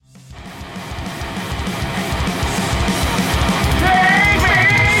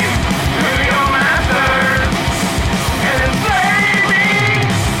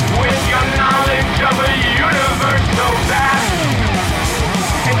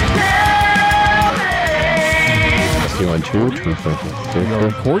1 2 2 We are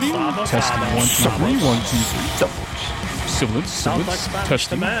recording. Testing 1 2 3 1 2 3. Sibilance.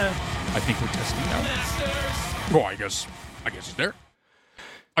 Testing. I think we're testing now. Oh, I guess he's there.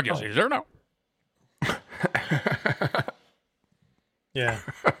 He's there now. Yeah.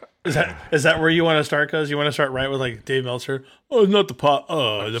 Is that where you want to start? Because you want to start right with like Dave Meltzer? Oh, not the pop.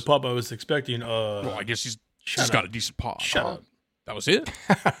 The pop I was expecting. Well, I guess he's got a decent pop. Shut up. That was it.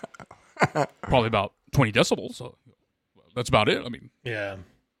 Probably about 20 decibels. So that's about it. I mean, yeah.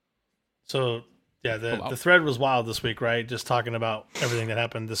 So yeah, the thread was wild this week, right? Just talking about everything that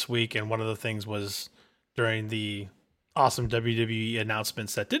happened this week, and one of the things was during the awesome WWE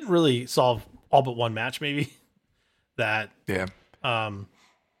announcements that didn't really solve all but one match, maybe. That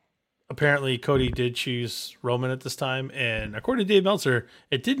apparently Cody did choose Roman at this time, and according to Dave Meltzer,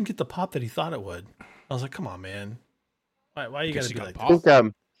 it didn't get the pop that he thought it would. I was like, come on, man. Why you gotta be like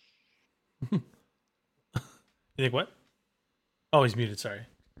that? You think what? Oh, he's muted, sorry.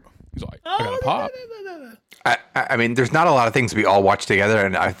 He's like, I got a pop. I mean, there's not a lot of things we all watch together,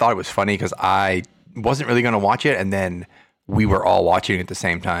 and I thought it was funny because I wasn't really going to watch it, and then we were all watching it at the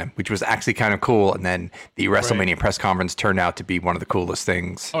same time, which was actually kind of cool. And then the WrestleMania press conference turned out to be one of the coolest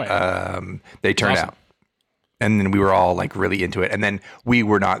things they turned out. And then we were all like really into it. And then we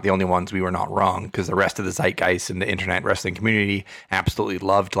were not the only ones. We were not wrong, because the rest of the zeitgeist and the internet wrestling community absolutely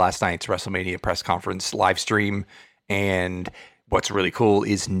loved last night's WrestleMania press conference live stream. And what's really cool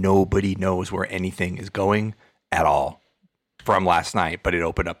is nobody knows where anything is going at all from last night, but it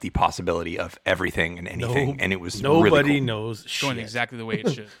opened up the possibility of everything and anything. And it was nobody really cool. knows It's going exactly the way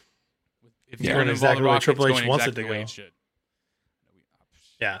it should. If you're going exactly the way Triple H wants it to go.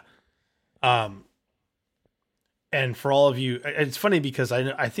 Yeah. And for all of you, it's funny because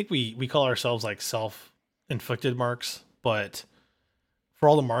I think we call ourselves like self-inflicted marks, but for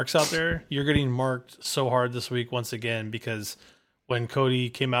all the marks out there, you're getting marked so hard this week once again, because when Cody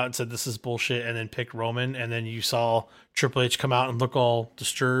came out and said this is bullshit and then picked Roman, and then you saw Triple H come out and look all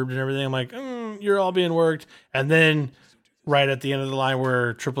disturbed and everything, I'm like, you're all being worked. And then right at the end of the line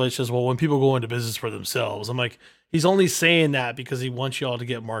where Triple H says, well, when people go into business for themselves, I'm like, he's only saying that because he wants you all to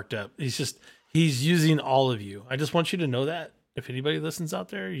get marked up. He's using all of you. I just want you to know that if anybody listens out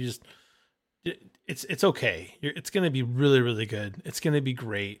there, it's okay. It's going to be really, really good. It's going to be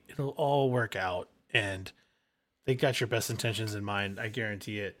great. It'll all work out, and they got your best intentions in mind. I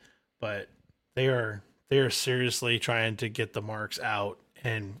guarantee it. But they are seriously trying to get the marks out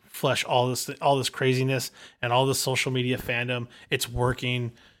and flesh all this craziness and all this social media fandom. It's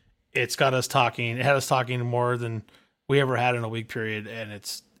working. It's got us talking. It had us talking more than we ever had in a week period, and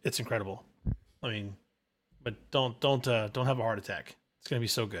it's incredible. I mean, but don't have a heart attack. It's gonna be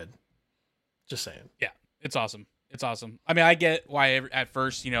so good. Just saying. Yeah, it's awesome. It's awesome. I mean, I get why at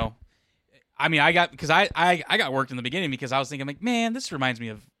first, I got worked in the beginning because I was thinking like, man, this reminds me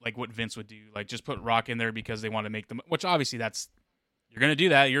of like what Vince would do, like just put Rock in there because they want to make them. Which obviously you're gonna do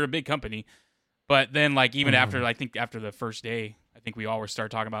that. You're a big company. But then like even after the first day, I think we all were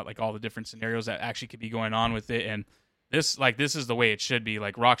start talking about like all the different scenarios that actually could be going on with it, and this is the way it should be.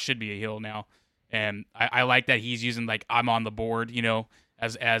 Like Rock should be a heel now. And I like that he's using like I'm on the board,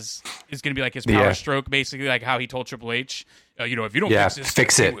 as it's going to be like his power stroke, basically, like how he told Triple H, if you don't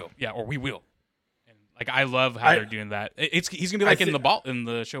fix it, we will. Yeah, or we will. And like I love how they're doing that. He's going to be like in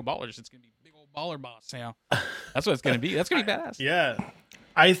the show Ballers. It's going to be big old baller boss. That's what it's going to be. That's going to be badass. Yeah,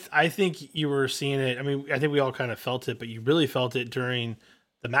 I think you were seeing it. I mean, I think we all kind of felt it, but you really felt it during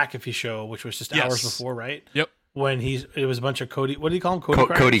the McAfee show, which was just hours before, right? Yep. When it was a bunch of Cody, what do you call them?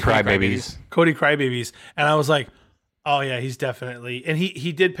 Cody Crybabies. Cody Crybabies. And I was like, oh yeah, he's definitely, and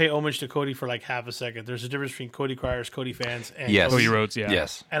he did pay homage to Cody for like half a second. There's a difference between Cody Cryers, Cody fans, and Cody Rhodes. Yeah.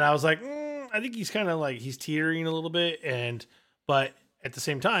 Yes. And I was like, I think he's kind of like, he's teetering a little bit. But at the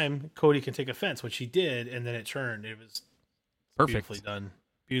same time, Cody can take offense, which he did. And then it turned. It was perfect. Beautifully done.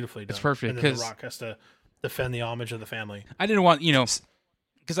 Beautifully done. It's perfect. And then The Rock has to defend the homage of the family. I didn't want,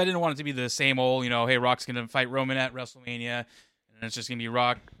 because I didn't want it to be the same old, hey, Rock's going to fight Roman at WrestleMania, and it's just going to be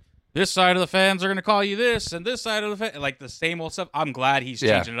Rock. This side of the fans are going to call you this, and this side of the like the same old stuff. I'm glad he's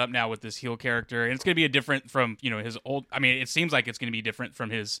changing it up now with this heel character, and it's going to be a different from, his old. I mean, it seems like it's going to be different from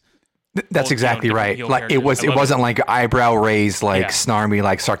his. That's old, exactly right. Like it wasn't like eyebrow raised, like snarmy,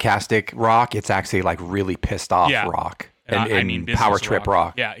 like sarcastic Rock. It's actually like really pissed off Rock, and I mean power trip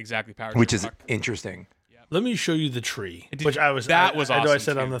Rock. Yeah, exactly. Which is interesting. Let me show you the tree, which awesome. I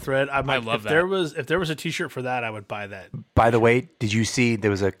said on the thread. I love that. If there was a T-shirt for that, I would buy that. By the way, did you see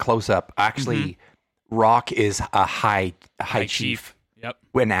there was a close up? Actually, Rock is a high chief Yep.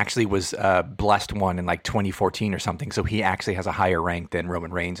 When actually was blessed one in like 2014 or something. So he actually has a higher rank than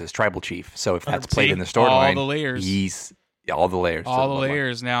Roman Reigns as tribal chief. So if that's played in the storyline, all the layers, he's all the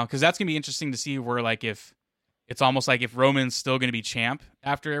layers, now, because that's gonna be interesting to see where like if it's almost like if Roman's still gonna be champ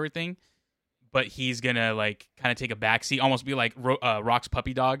after everything, but he's gonna like kind of take a backseat, almost be like Rock's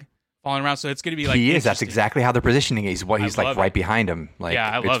puppy dog following around. So it's gonna be like he is. That's exactly how they're positioning. He's like right behind him. Like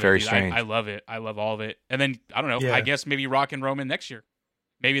I love it's very it, strange. I love it. I love all of it. And then I don't know. I guess maybe Rock and Roman next year.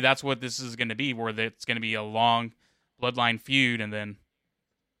 Maybe that's what this is going to be, where it's going to be a long bloodline feud, and then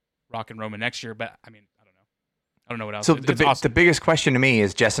Rock and Roman next year. But I mean, I don't know what else. So It's awesome. the biggest question to me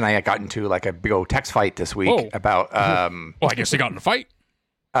is Jess and I got into like a big old text fight this week about. Well, I guess they got in a fight.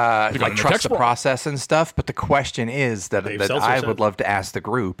 Like trust the process and stuff. But the question is that I would love to ask the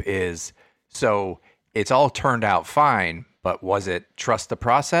group is, so it's all turned out fine, but was it trust the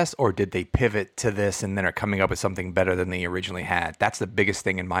process, or did they pivot to this and then are coming up with something better than they originally had? That's the biggest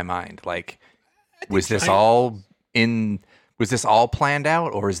thing in my mind. Like, was this all planned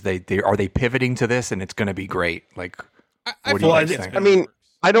out, or are they pivoting to this and it's going to be great? Like, what do you think? I mean,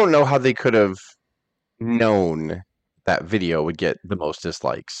 I don't know how they could have known that video would get the most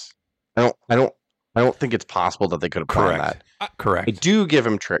dislikes. I don't think it's possible that they could have planned that. Correct. I do give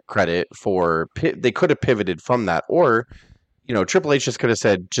him credit for they could have pivoted from that, or Triple H just could have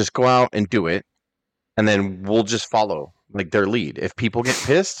said, just go out and do it, and then we'll just follow like their lead. If people get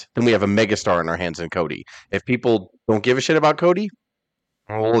pissed, then we have a megastar in our hands in Cody. If people don't give a shit about Cody,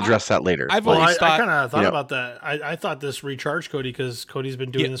 we'll address that later. I kind of thought about that. I thought this recharged Cody because Cody's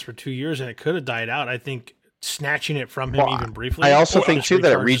been doing this for 2 years, and it could have died out. I think snatching it from him even briefly. I also think too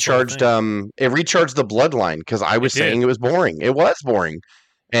that it recharged the bloodline, because I was saying it was boring. It was boring.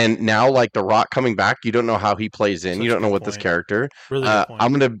 And now, like The Rock coming back, you don't know how he plays in. You don't know what this character. Really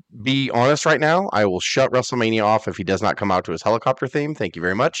I'm going to be honest right now. I will shut WrestleMania off if he does not come out to his helicopter theme. Thank you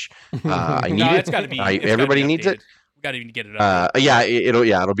very much. I need it. It's gotta be, everybody needs it. We got to even get it up.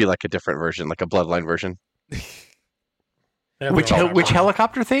 It'll be like a different version, like a bloodline version. Which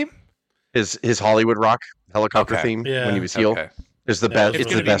helicopter theme? His Hollywood Rock helicopter theme when he was heel. Okay. It's the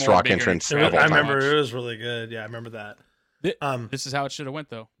best Rock entrance. I remember it was really good. Yeah, I remember that. This is how it should have went,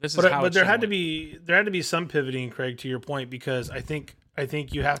 though. But there had to be some pivoting, Craig, to your point, because I think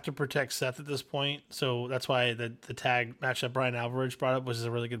you have to protect Seth at this point. So that's why the tag match that Brian Alvarez brought up was a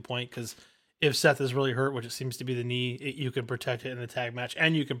really good point, because if Seth is really hurt, which it seems to be the knee, you can protect it in the tag match,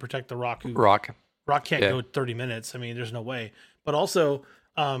 and you can protect the Rock. Rock can't go 30 minutes. I mean, there's no way. But also,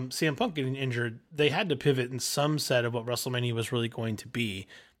 CM Punk getting injured, they had to pivot in some set of what WrestleMania was really going to be.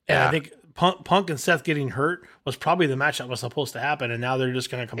 And I think Punk and Seth getting hurt was probably the match that was supposed to happen, and now they're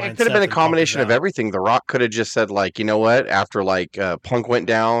just going to combine. It could have been a combination of everything. The Rock could have just said, like, you know what? After Punk went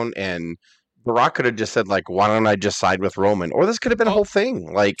down, and The Rock could have just said, like, why don't I just side with Roman? Or this could have been a whole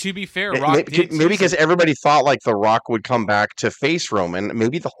thing. Like, to be fair, Rock maybe because everybody thought like The Rock would come back to face Roman.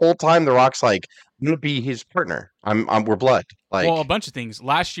 Maybe the whole time The Rock's like, I'm gonna be his partner. We're blood. Like, well, a bunch of things.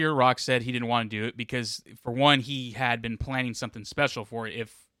 Last year, Rock said he didn't want to do it because, for one, he had been planning something special for it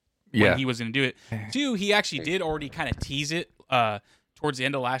when he was going to do it. Two, he actually did already kind of tease it towards the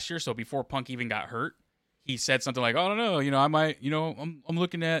end of last year. So before Punk even got hurt, he said something like, "Oh, I don't know, I might, I'm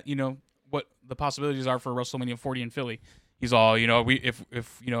looking at, what the possibilities are for WrestleMania 40 in Philly." He's all, if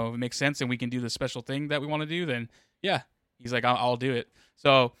it makes sense and we can do the special thing that we want to do, then yeah. He's like, I'll do it.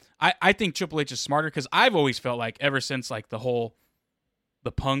 So I think Triple H is smarter, because I've always felt like ever since like the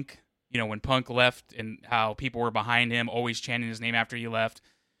Punk, when Punk left and how people were behind him, always chanting his name after he left,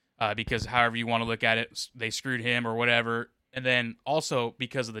 because however you want to look at it, they screwed him or whatever. And then also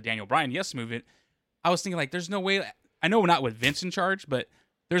because of the Daniel Bryan Yes movement, I was thinking like, there's no way. I know we're not with Vince in charge, but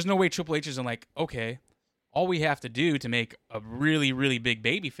there's no way Triple H isn't like, okay, all we have to do to make a really, really big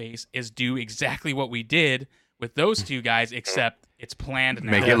baby face is do exactly what we did with those two guys, except it's planned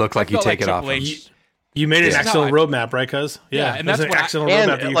now. Make it look like you take it off. You made an excellent roadmap, right, cuz? Yeah, and that's an excellent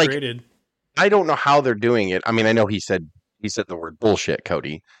roadmap that you created. I don't know how they're doing it. I mean, I know he said the word bullshit,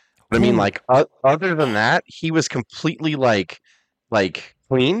 Cody. But I mean, like, other than that, he was completely like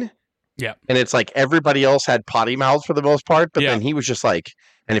clean. Yeah. And it's like everybody else had potty mouths for the most part, but then he was just like,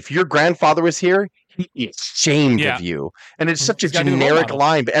 and if your grandfather was here, he'd be ashamed of you. And it's such a generic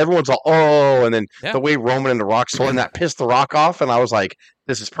line, but everyone's all, oh, and then the way Roman and The Rock sold, and that pissed The Rock off, and I was like,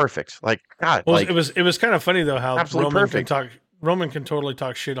 this is perfect. Like, God. Well, it was kind of funny, though, how Roman can totally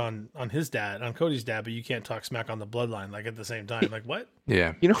talk shit on his dad, on Cody's dad, but you can't talk smack on the bloodline, like, at the same time. Like, what?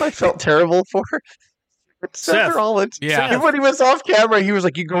 Yeah. You know what I felt terrible for? Seth Rollins. Yeah. When he was off camera, he was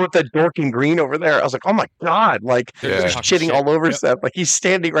like, you go with that dork and green over there. I was like, oh my God. Like, he's shitting all over Seth. Like, he's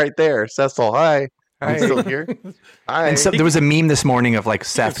standing right there. Seth's all, hi. I'm still here. And so there was a meme this morning of like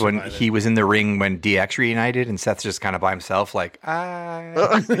Seth when he was in the ring when DX reunited, and Seth's just kind of by himself, like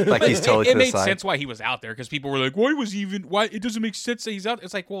like he's totally. It made sense why he was out there because people were like, "Why was he even? Why it doesn't make sense that he's out?"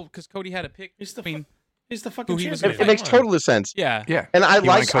 It's like, well, because Cody had a pick. He's the fucking champion. It makes total sense. Yeah. And I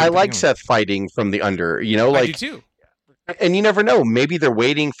like Seth fighting from the under. You know, like I do too. And you never know. Maybe they're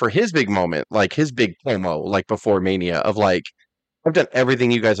waiting for his big moment, like his big promo, like before Mania, of like, I've done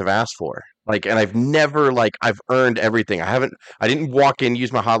everything you guys have asked for. Like, and I've never, like, I've earned everything. I didn't walk in,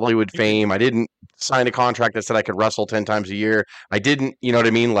 use my Hollywood fame. I didn't sign a contract that said I could wrestle 10 times a year. I didn't, you know what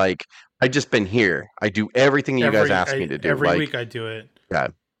I mean? Like, I just been here. I do everything you guys ask me to do. Every week I do it. Yeah.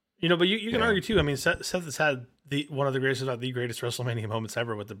 You know, but you can argue too. I mean, Seth has had one of the greatest, if not the greatest WrestleMania moments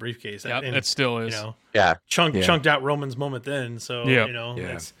ever with the briefcase. Yeah, it still is. You know, chunked out Roman's moment then. So you know,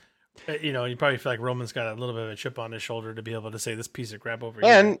 it's you know, you probably feel like Roman's got a little bit of a chip on his shoulder to be able to say this piece of crap over here.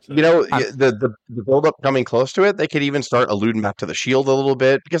 And you know, the build up coming close to it, they could even start alluding back to the Shield a little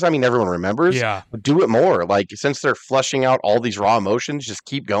bit because I mean everyone remembers. Yeah, but do it more. Like since they're flushing out all these raw emotions, just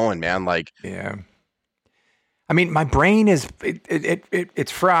keep going, man. Like I mean, my brain is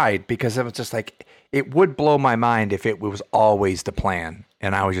it's fried because it was just like it would blow my mind if it was always the plan,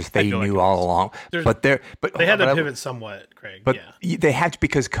 and I was just they knew all along. But they had to pivot somewhat, Craig. But they had to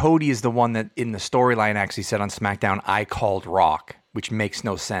because Cody is the one that in the storyline actually said on SmackDown, "I called Rock," which makes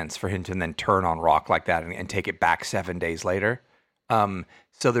no sense for him to then turn on Rock like that and take it back 7 days later.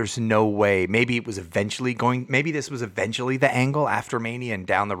 So there's no way. Maybe it was eventually going. Maybe this was eventually the angle after Mania and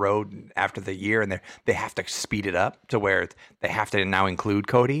down the road after the year, and they have to speed it up to where they have to now include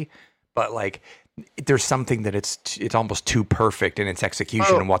Cody. But like, there's something that it's almost too perfect in its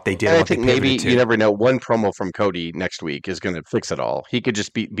execution and what they did. And I think maybe you never know. One promo from Cody next week is going to fix it all. He could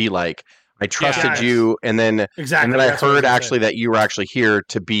just be like, "I trusted you," and then I heard actually that you were actually here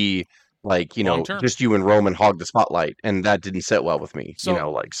to be. Like, you know, just you and Roman hog the spotlight, and that didn't sit well with me. So, you know,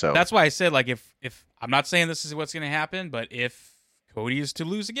 like so. That's why I said, like, if I'm not saying this is what's going to happen, but if Cody is to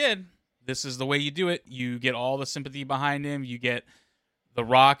lose again, this is the way you do it. You get all the sympathy behind him. You get The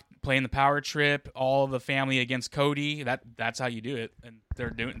Rock playing the power trip, all the family against Cody. That's how you do it, and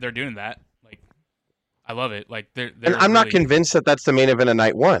they're doing that. Like, I love it. Like, they're and I'm not convinced that that's the main event of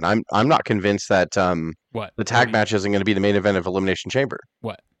night one. I'm not convinced that the tag match isn't going to be the main event of Elimination Chamber.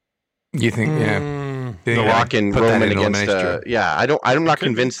 What? You think, The Rock and Roman against, I'm not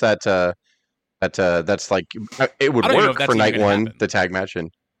convinced that that's like it would work for night one, the tag match,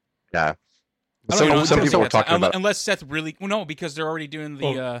 and some people were talking about unless Seth really because they're already doing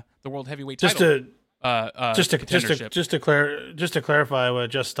the world heavyweight title. Just to clarify what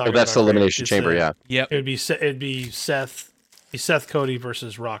just talking about. That's the Elimination Chamber, Yep. It'd be Seth Cody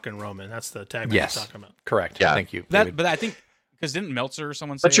versus Rock and Roman. That's the tag match we're talking about. Correct. Yeah, thank you. But I think. Because didn't Meltzer or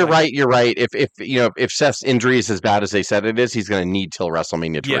someone say? But you're right. If Seth's injury is as bad as they said it is, he's going to need till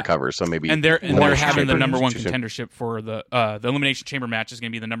WrestleMania to recover. So maybe they're having the number one contendership for the Elimination Chamber match is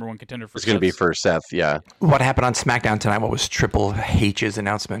going to be the number one contender for. It's going to be for Seth. Yeah. What happened on SmackDown tonight? What was Triple H's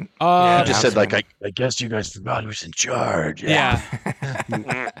announcement? He just said like, I guess you guys forgot who's in charge. Yeah.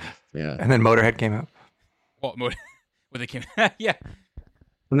 Yeah. And then Motorhead came out. Well, they came. Yeah.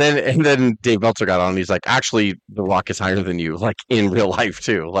 And then Dave Meltzer got on and he's like, actually, The Rock is higher than you, like in real life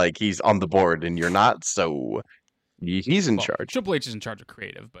too. Like he's on the board and you're not, so he's in charge. Triple H is in charge of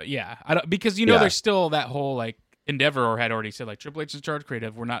creative, but because there's still that whole like Endeavor had already said like Triple H is in charge of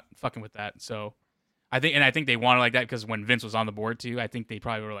creative. We're not fucking with that. So I think they wanted like that because when Vince was on the board too, I think they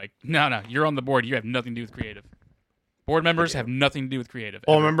probably were like, no, you're on the board. You have nothing to do with creative. Board members have nothing to do with creative.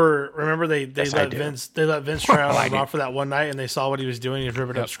 Well, remember they let Vince try out on Raw for that one night, and they saw what he was doing. He was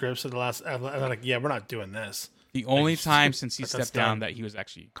ripping up scripts at the last. And they're like, yeah, we're not doing this. The only time since he stepped down that he was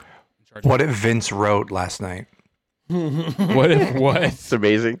actually in charge. What if Vince wrote last night? What? It's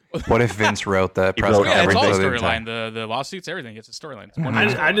amazing. What if Vince wrote the press conference? It's all a storyline. The lawsuits, everything. It's a storyline.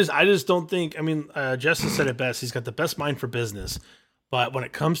 I just don't think. I mean, Justin said it best. He's got the best mind for business, but when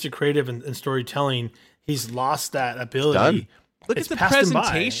it comes to creative and storytelling. He's lost that ability. Look at the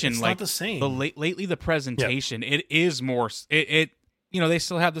presentation. It's like not the same. Lately, the presentation it is more. It they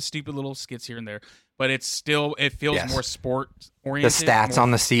still have the stupid little skits here and there, but it feels more sport oriented. The stats on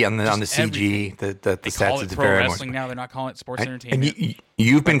the CG, the they stats call it is pro very wrestling now. They're not calling it sports entertainment. And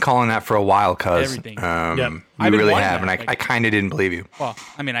you've been calling that for a while, cuz everything. You really have, and I kind of didn't believe you. Well,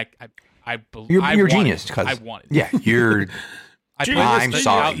 I mean, you're a genius, cuz I wanted. Yeah, you're. I'm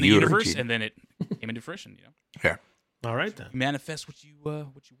sorry, out in the universe, and then it came into fruition. Yeah. All right then. Manifest what you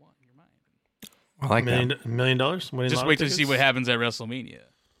want in your mind. I like $1 million. Just wait to see what happens at WrestleMania.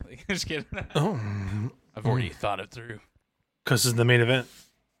 Just kidding. Oh, I've already thought it through. Because it's the main event.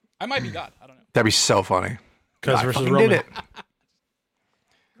 I might be God. I don't know. That'd be so funny. Cuz versus Roman. Did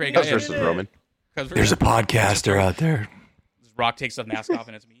it. Cuz versus Roman. There's a podcaster out there. Rock takes the mask off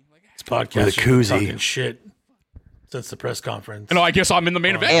and it's me. Like, this podcast with a koozie. talking shit since the press conference. No, I guess I'm in the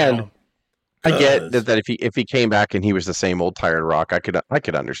main event. And I get that if he came back and he was the same old tired Rock, I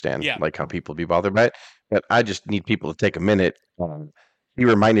could understand like how people be bothered by it. But I just need people to take a minute. He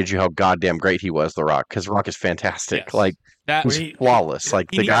reminded you how goddamn great he was, The Rock, because Rock is fantastic. Yes. Like he's flawless.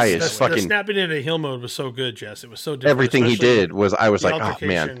 Like the guy is fucking. The snapping into heel mode was so good, Jess. It was so different. Everything he did was. I was like, oh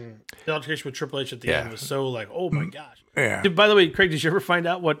man. The altercation with Triple H at the end was so like, oh my gosh. Yeah. By the way, Craig, did you ever find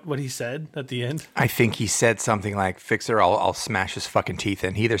out what he said at the end? I think he said something like, "Fixer, I'll smash his fucking teeth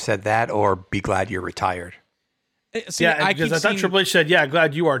in." He either said that or "Be glad you're retired." See, because I thought Triple H said, "Yeah,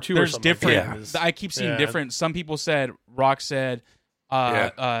 glad you are too." There's different. Like I keep seeing different. Some people said Rock said,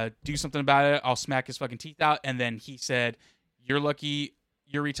 "Do something about it. I'll smack his fucking teeth out," and then he said, "You're lucky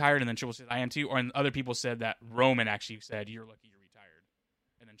you're retired," and then Triple H said, "I am too." Or and other people said that Roman actually said, "You're lucky you're retired,"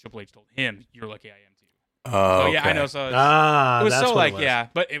 and then Triple H told him, "You're lucky I am too." Oh, yeah, I know. So it was so like,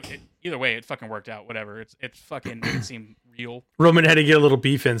 but either way, it fucking worked out. Whatever. It seemed real. Roman had to get a little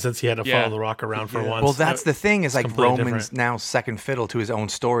beef in since he had to follow The Rock around for once. Well, that's the thing is like Roman's different. now second fiddle to his own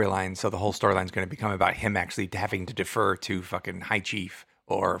storyline, so the whole storyline is going to become about him actually having to defer to fucking High Chief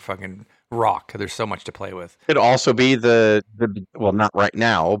or fucking Rock. There's so much to play with. It'd also be the well, not right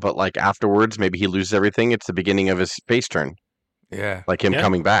now, but like afterwards, maybe he loses everything. It's the beginning of his face turn. Yeah, like him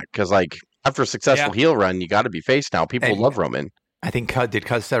coming back because like. After a successful heel run, you got to be face now. People love Roman. I think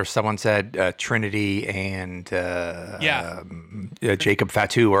Cuz said, or someone said Trinity and Jacob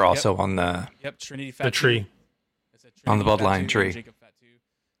Fatu are also on the Trinity Fatu. The tree. On the bloodline tree. Jacob Fatu.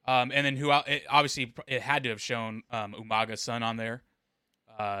 And then obviously it had to have shown Umaga's son on there.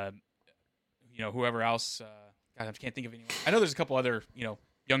 Whoever else. God, I can't think of anyone. I know there's a couple other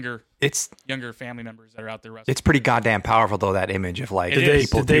younger family members that are out there wrestling. It's pretty goddamn powerful though, that image of like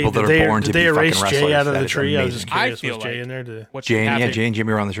people that are born to be fucking wrestlers. Did they erase Jay out of the tree? I was just curious. I feel was Jay in there? Jay and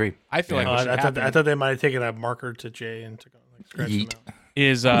Jimmy were on the tree. I feel like I thought they might have taken a marker to Jay and scratched him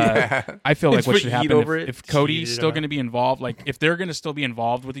out. I feel like what should happen if Cody's still going to be involved, like if they're going to still be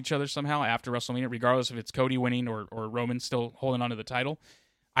involved with each other somehow after WrestleMania, regardless if it's Cody winning or Roman still holding on to the title,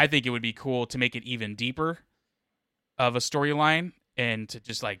 I think it would be cool to make it even deeper of a storyline. And to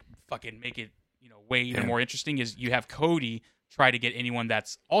just like fucking make it, way even more interesting is you have Cody try to get anyone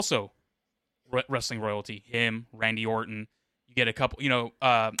that's also wrestling royalty. Him, Randy Orton. You get a couple,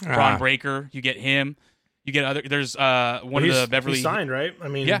 Braun Breaker. You get him. You get other. There's one of the Beverly. He's signed, right? I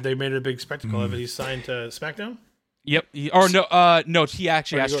mean, they made a big spectacle of it. He's signed to SmackDown. Yep. He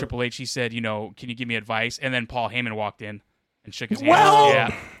actually asked Triple H. He said, can you give me advice? And then Paul Heyman walked in and shook his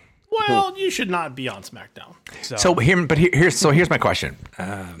hand. Well, you should not be on SmackDown. Here's my question.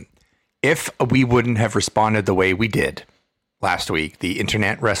 If we wouldn't have responded the way we did last week, the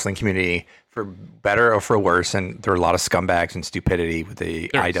internet wrestling community, for better or for worse, and there are a lot of scumbags and stupidity with the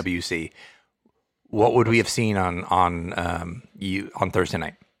IWC, what would we have seen on Thursday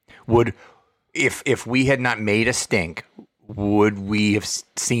night? If we had not made a stink, would we have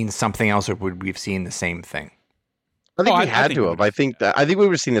seen something else, or would we have seen the same thing? I think we had to have. I think we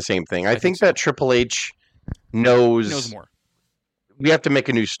would have seen the same thing. I think that Triple H knows more. We have to make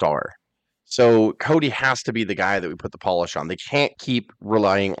a new star. So Cody has to be the guy that we put the polish on. They can't keep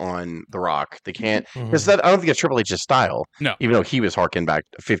relying on The Rock. They can't because I don't think it's Triple H's style. No, even though he was harking back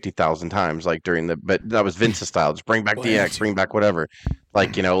 50,000 times, like but that was Vince's style. Just bring back DX, bring back whatever.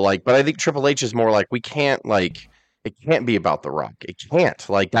 But I think Triple H is more like we can't it can't be about The Rock. It can't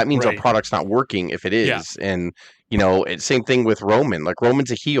that means our product's not working if it is and. Same thing with Roman. Like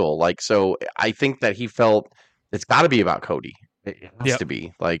Roman's a heel. So I think that he felt it's got to be about Cody. It has to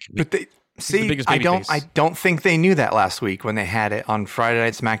be but I don't think they knew that last week when they had it on Friday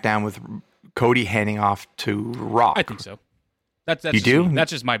Night SmackDown with Cody handing off to Rock. I think so. That's you do?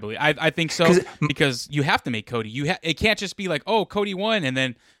 That's just my belief. I think so because you have to make Cody. It can't just be like, oh, Cody won and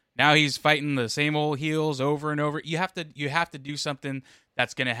then now he's fighting the same old heels over and over. You have to do something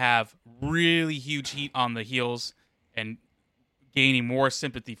that's going to have really huge heat on the heels and gaining more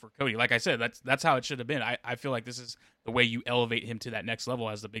sympathy for Cody. Like I said, that's how it should have been. I feel like this is the way you elevate him to that next level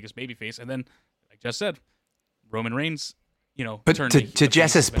as the biggest babyface. And then, like Jess said, Roman Reigns, But to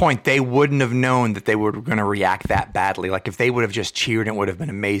Jess's point, they wouldn't have known that they were going to react that badly. Like if they would have just cheered, it would have been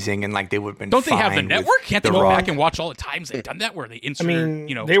amazing, and they would have been. Don't they have the network? Can't they go back and watch all the times they've done that where they insert?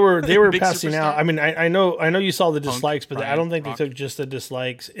 They were passing out. I mean, I know you saw the dislikes, but I don't think they took just the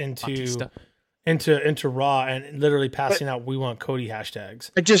dislikes into Raw and literally passing out "We want Cody"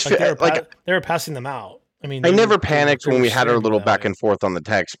 hashtags. I just feel they were passing them out. I mean, I never panicked when we had our little back and forth on the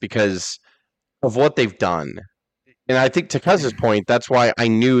text because of what they've done. And I think to Cuz's point, that's why I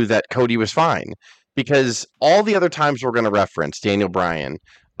knew that Cody was fine. Because all the other times we're going to reference Daniel Bryan,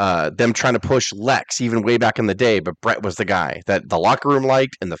 them trying to push Lex even way back in the day, but Brett was the guy that the locker room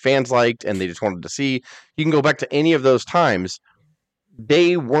liked and the fans liked and they just wanted to see. You can go back to any of those times.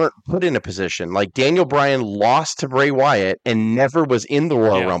 They weren't put in a position. Like Daniel Bryan lost to Bray Wyatt and never was in the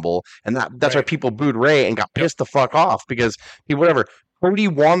Royal Rumble. And that's why people booed Ray and got pissed the fuck off because whatever. Cody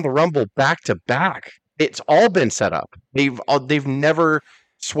won the Rumble back to back. It's all been set up. They've never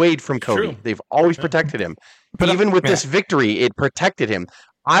swayed from Cody. True. They've always protected him. But even with this victory, it protected him.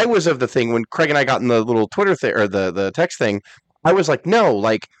 I was of the thing when Craig and I got in the little Twitter thing or the text thing, I was like, no,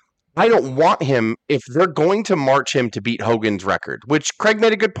 like I don't want him if they're going to march him to beat Hogan's record, which Craig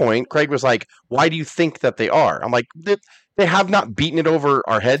made a good point. Craig was like, why do you think that they are? I'm like, they have not beaten it over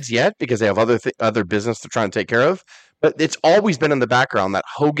our heads yet because they have other business to try and take care of. But it's always been in the background that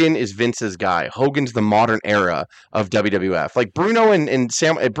Hogan is Vince's guy. Hogan's the modern era of WWF. Like Bruno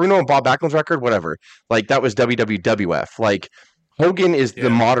and Bob Backlund's record, whatever. Like that was WWF. Like Hogan is the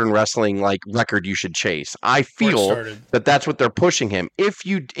modern wrestling like record you should chase. I feel that that's what they're pushing him.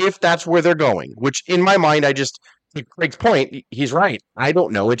 If that's where they're going, which in my mind, to Craig's point, he's right. I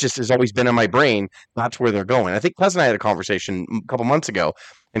don't know. It just has always been in my brain. That's where they're going. I think Cuz and I had a conversation a couple months ago.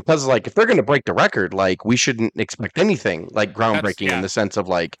 And Cuz is like, if they're going to break the record, like we shouldn't expect anything like groundbreaking in the sense of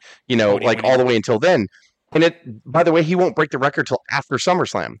like, like all the way until then. And by the way, he won't break the record till after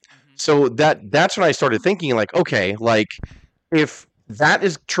SummerSlam. Mm-hmm. So that's when I started thinking like, okay, like if that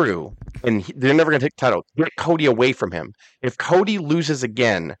is true and they're never going to take the title, get Cody away from him. If Cody loses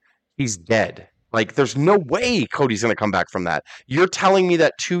again, he's dead. Like, there's no way Cody's going to come back from that. You're telling me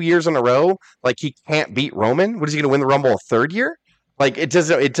that 2 years in a row, like he can't beat Roman? What is he going to win the Rumble a third year? Like it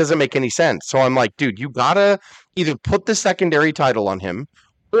doesn't make any sense. So I'm like, dude, you gotta either put the secondary title on him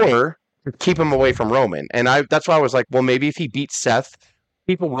or keep him away from Roman. And that's why I was like, well, maybe if he beats Seth,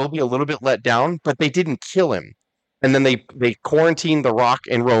 people will be a little bit let down, but they didn't kill him. And then they quarantined The Rock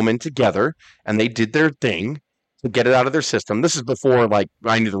and Roman together, and they did their thing to get it out of their system. This is before like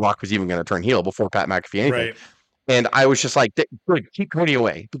I knew The Rock was even going to turn heel, before Pat McAfee anything. Right. And I was just like, good, keep Cody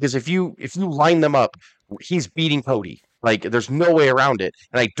away, because if you line them up, he's beating Cody. Like, there's no way around it.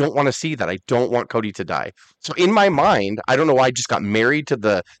 And I don't want to see that. I don't want Cody to die. So in my mind, I don't know why I just got married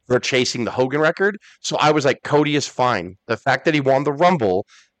to they're chasing the Hogan record. So I was like, Cody is fine. The fact that he won the Rumble,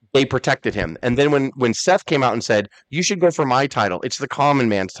 they protected him. And then when Seth came out and said, you should go for my title, it's the common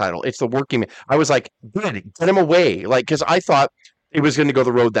man's title, it's the working man, I was like, good, get him away. Like, because I thought it was going to go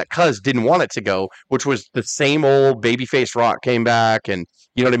the road that Cuz didn't want it to go, which was the same old babyface Rock came back, and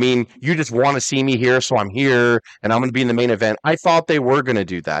you know what I mean? You just want to see me here, so I'm here, and I'm going to be in the main event. I thought they were going to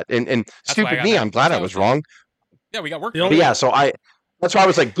do that. And stupid me, I'm glad I was wrong. Yeah, we got work. But yeah, so that's why I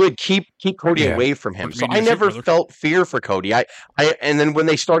was like, good, keep Cody away from him. So I never felt fear for Cody. And then when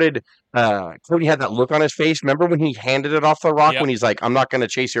they started, Cody had that look on his face. Remember when he handed it off The Rock when he's like, I'm not going to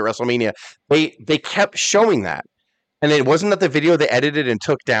chase you at WrestleMania? They kept showing that. And it wasn't that the video they edited and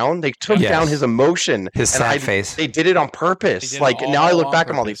took down. They took down his emotion. His sad face. They did it on purpose. Like, now I look back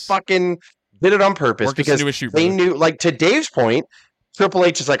and all, they fucking did it on purpose because they knew, like, to Dave's point, Triple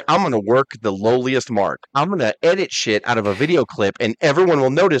H is like, I'm going to work the lowliest mark. I'm going to edit shit out of a video clip, and everyone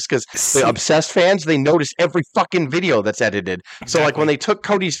will notice, because the obsessed fans, they notice every fucking video that's edited. Exactly. So, like, when they took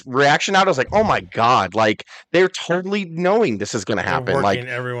Cody's reaction out, I was like, oh my God, like, they're totally knowing this is going to happen. Like,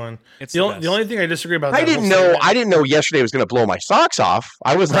 everyone. It's the only thing I disagree about. I didn't know yesterday was going to blow my socks off.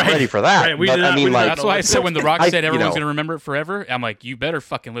 I wasn't ready for that. Right. That's why I said when The Rock said everyone's going to remember it forever, I'm like, you better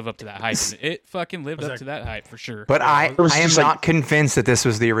fucking live up to that hype. It fucking lived up to that hype for sure. But I am not convinced that this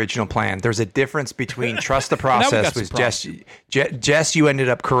was the original plan. There's a difference between trust the process with Jess, you ended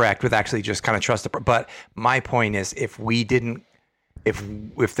up correct with actually just kind of trust the, but my point is, if the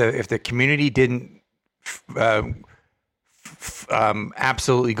community didn't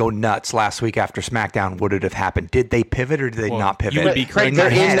absolutely go nuts last week after SmackDown, would it have happened? Did they pivot or did they not pivot?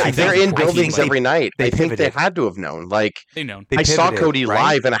 They're in buildings every night. I think they had to have known. Like, they know. I saw Cody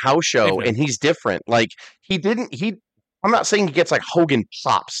live in a house show, and he's different. Like, I'm not saying he gets like Hogan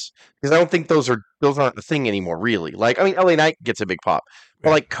pops, because I don't think those aren't the thing anymore, really. Like, I mean, LA Knight gets a big pop, but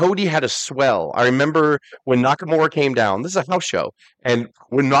like Cody had a swell. I remember when Nakamura came down. This is a house show, and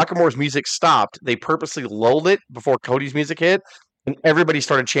when Nakamura's music stopped, they purposely lulled it before Cody's music hit, and everybody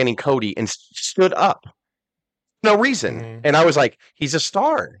started chanting Cody and stood up. No reason. Mm-hmm. And I was like, he's a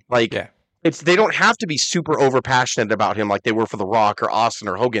star. Like, they don't have to be super over passionate about him like they were for The Rock or Austin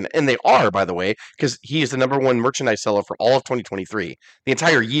or Hogan, and they are, by the way, because he is the number one merchandise seller for all of 2023, the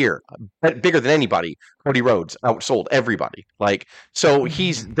entire year, bigger than anybody. Cody Rhodes outsold everybody, like, so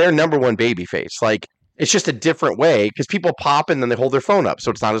he's their number one baby face. Like, it's just a different way because people pop and then they hold their phone up, so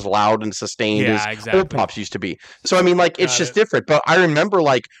it's not as loud and sustained as old pops used to be. So I mean, like, it's just different. But I remember,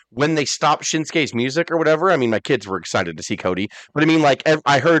 like, when they stopped Shinsuke's music or whatever. I mean, my kids were excited to see Cody, but I mean, like,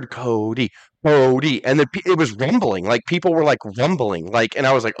 I heard Cody, and then it was rumbling. Like, people were like rumbling, like, and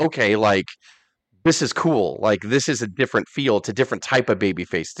I was like, okay, like, this is cool. Like, this is a different feel. It's a different type of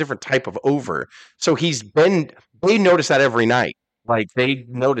babyface, different type of over. So they notice that every night. Like, they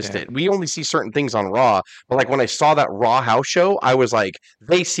noticed it. We only see certain things on Raw, but like when I saw that Raw house show, I was like,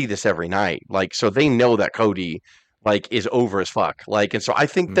 they see this every night. Like, so they know that Cody, like, is over as fuck. Like, and so I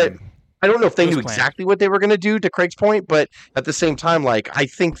think that I don't know if they knew exactly what they were going to do, to Craig's point, but at the same time, like, I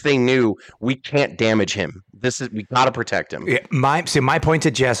think they knew we can't damage him. We got to protect him. Yeah, my point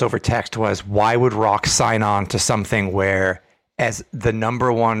to Jess over text was, why would Rock sign on to something where, as the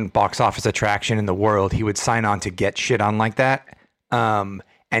number one box office attraction in the world, he would sign on to get shit on like that? And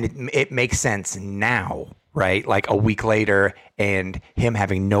it makes sense now, right? Like a week later, and him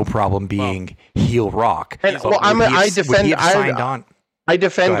having no problem being heel Rock. And, I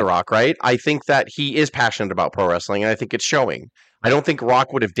defend The Rock, right? I think that he is passionate about pro wrestling, and I think it's showing. I don't think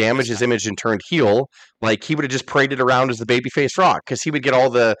Rock would have damaged his image and turned heel. Like, he would have just paraded around as the babyface Rock, because he would get all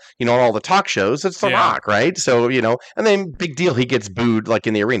the, all the talk shows. It's The Rock, right? So, and then big deal, he gets booed, like,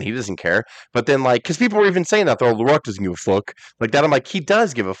 in the arena. He doesn't care. But then, like, because people were even saying that, The Rock doesn't give a fuck. Like that, I'm like, he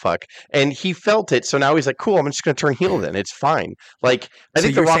does give a fuck. And he felt it, so now he's like, cool, I'm just going to turn heel then. It's fine. Like, I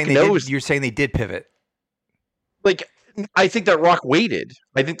think The Rock knows. You're saying they did pivot. Like, I think that Rock waited.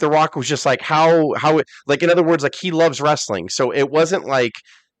 I think The Rock was just like, like, in other words, like, he loves wrestling. So it wasn't like,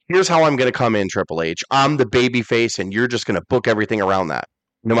 here's how I'm going to come in, Triple H. I'm the baby face, and you're just going to book everything around that,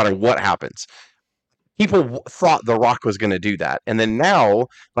 no matter what happens. People thought The Rock was going to do that. And then now,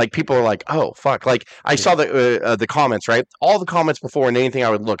 like, people are like, oh, fuck. Like, I saw the comments, right? All the comments before, and anything I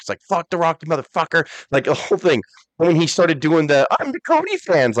would look, it's like, fuck The Rock, you motherfucker. Like, the whole thing. When he started doing I'm the Cody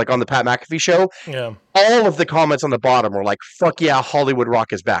fans, like on the Pat McAfee show, all of the comments on the bottom were like, fuck yeah, Hollywood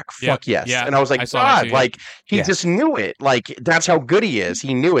Rock is back. Fuck yes. Yeah. And I was like, God, like, he just knew it. Like, that's how good he is.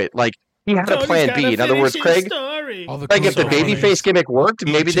 He knew it. Like, he had a plan B. In other words, Craig, like, if the babyface gimmick worked,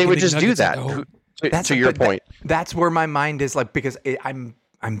 maybe they would just do that. That's to your point. That's where my mind is, like, because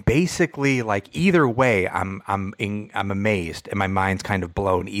I'm basically like, either way, I'm amazed, and my mind's kind of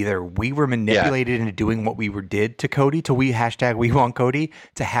blown. Either we were manipulated into doing what we did to Cody, we want Cody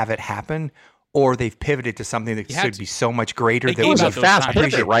to have it happen, or they've pivoted to something that should be so much greater. That was a fast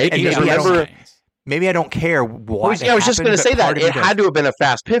pivot, right? And maybe I don't care what. I was just going to say that it had to have been a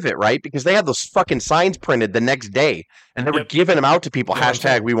fast pivot, right? Because they had those fucking signs printed the next day, and they were giving them out to people.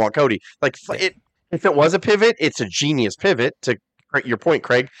 # we want Cody. Like, if it was a pivot, it's a genius pivot, to your point,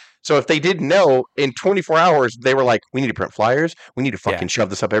 Craig. So if they didn't know, in 24 hours, they were like, we need to print flyers. We need to fucking shove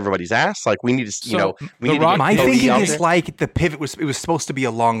this up everybody's ass. Like, we need to, we need to. My thinking is like, the pivot was supposed to be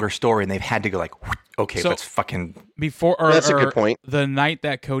a longer story, and they've had to go like, okay, let's fucking. That's a good point. The night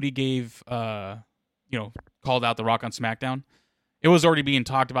that Cody gave, called out The Rock on SmackDown, it was already being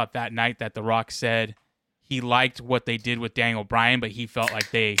talked about that night that The Rock said he liked what they did with Daniel Bryan, but he felt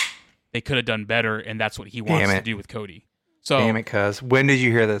like they could have done better, and that's what he wants to do with Cody. So, damn it, cuz. When did you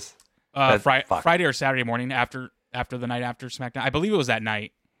hear this? Friday or Saturday morning after the night after SmackDown. I believe it was that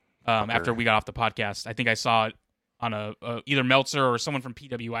night after we got off the podcast. I think I saw it on either Meltzer or someone from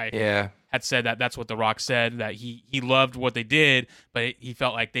PWI had said that's what The Rock said, that he loved what they did, but he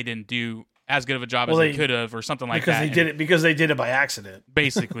felt like they didn't do as good of a job as they could have, or something like that. Because they did it by accident.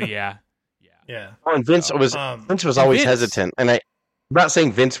 Basically, yeah. And Vince was always hesitant, and I'm not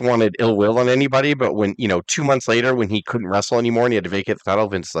saying Vince wanted ill will on anybody, but when, 2 months later, when he couldn't wrestle anymore and he had to vacate the title,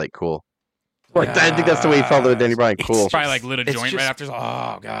 Vince is like, cool. Like, I think that's the way he felt with Danny Bryan. Cool. Probably like lit a joint right after.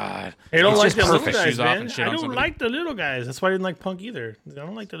 Oh, God. They don't like the little guys, man. I don't like the little guys. That's why I didn't like Punk either. I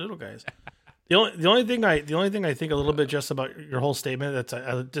don't like the little guys. The only thing I think a little bit just about your whole statement that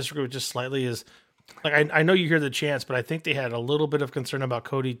I disagree with just slightly is, like, I know you hear the chants, but I think they had a little bit of concern about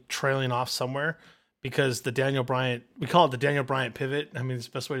Cody trailing off somewhere. Because we call it the Daniel Bryan pivot. I mean, it's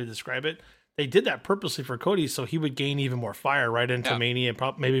the best way to describe it. They did that purposely for Cody, so he would gain even more fire right into Mania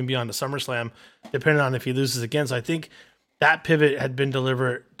and maybe even beyond the SummerSlam, depending on if he loses again. So I think that pivot had been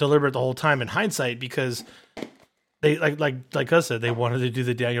deliberate the whole time in hindsight, because they like I said, they wanted to do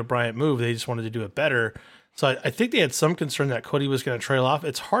the Daniel Bryan move. They just wanted to do it better. So I think they had some concern that Cody was going to trail off.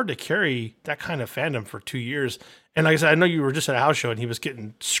 It's hard to carry that kind of fandom for 2 years. And like I said, I know you were just at a house show and he was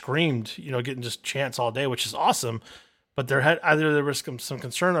getting screamed, getting just chants all day, which is awesome. But there was some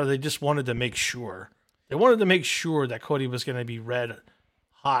concern, or they just wanted to make sure. They wanted to make sure that Cody was going to be red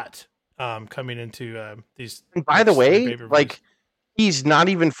hot coming into these. And by the way, like, he's not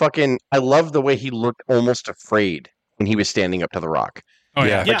even fucking. I love the way he looked almost afraid when he was standing up to The Rock. Oh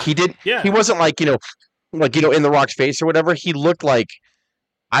yeah, like he did. Yeah. He wasn't like in The Rock's face or whatever. He looked like,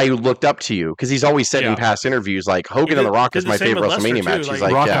 I looked up to you, because he's always said in past interviews, like, Hogan and The Rock is my favorite WrestleMania match. He's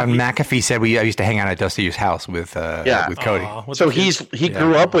like, Rock on McAfee said I used to hang out at Dusty's house with Cody. So he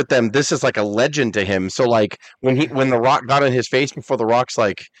grew up with them. This is like a legend to him. So like when The Rock got in his face before The Rock's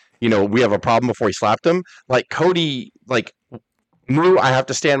like, we have a problem before he slapped him. Like Cody knew I have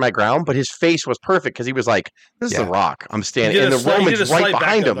to stand my ground, but his face was perfect because he was like, "This is The Rock. I'm standing," and Roman's right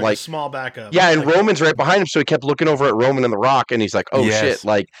behind him, like small backup. Yeah, and Roman's right behind him, so he kept looking over at Roman and The Rock, and he's like, "Oh shit!"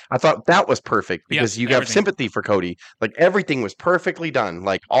 Like I thought that was perfect because you have sympathy for Cody. Like everything was perfectly done.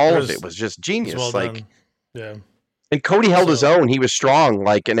 Like all of it was just genius. Well like done. Yeah. And Cody held his own. He was strong,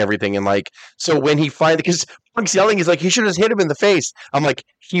 like, and everything. And like, so when he finally, because Punk's yelling, he's like, he should have hit him in the face. I'm like,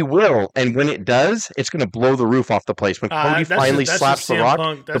 he will. And when it does, it's going to blow the roof off the place. When Cody finally slaps The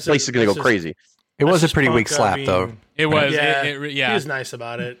Rock, the place is going to go crazy. It was a pretty weak slap, though. It was. Yeah, He was nice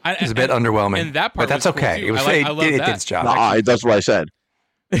about it. It was a bit underwhelming. And that part but that's was cool okay. too. It was. I love it that. did its job. No, that's what I said.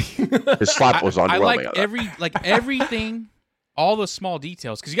 His slap was underwhelming. I like everything, all the small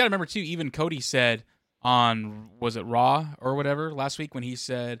details. Because you got to remember, too, even Cody said on, was it Raw or whatever last week, when he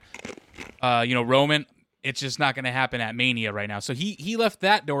said, Roman, it's just not going to happen at Mania right now. So he left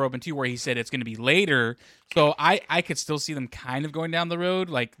that door open too, where he said it's going to be later. So I could still see them kind of going down the road.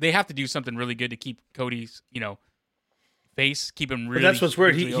 Like they have to do something really good to keep Cody's face, keep him really. But that's what's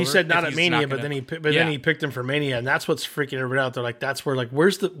weird. He said not at Mania, but then he picked him for Mania, and that's what's freaking everybody out. They're like, that's where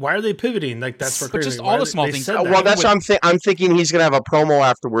why are they pivoting? Like that's where. But just all the small things. Well, that's what I'm thinking. He's gonna have a promo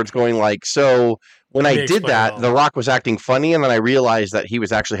afterwards, going like, so. When I did that, The Rock was acting funny, and then I realized that he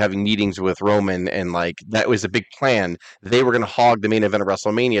was actually having meetings with Roman, and like that was a big plan. They were going to hog the main event of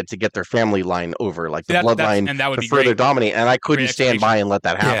WrestleMania to get their family line over, like the bloodline, to further dominate. And I couldn't stand by and let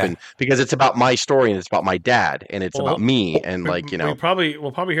that happen because it's about my story and it's about my dad and it's about me and we'll probably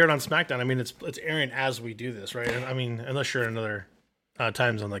hear it on SmackDown. I mean, it's airing as we do this, right? I mean, unless you're in another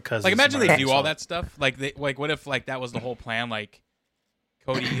time zone like Cousins. Like imagine they do all that stuff. Like what if like that was the whole plan? Like.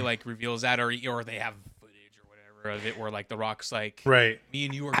 Cody like reveals that, or they have footage or whatever of it, where like The Rock's like, right, me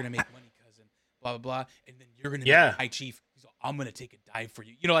and you are gonna make money, cousin, blah blah blah, and then you're gonna be high chief. So I'm gonna take a dive for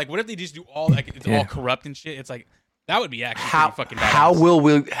you. Like, what if they just do all like it's all corrupt and shit? It's like that would be actually pretty fucking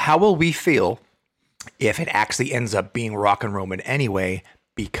badass. How will we feel if it actually ends up being Rock and Roman anyway?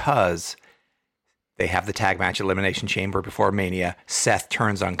 Because they have the tag match Elimination Chamber before Mania. Seth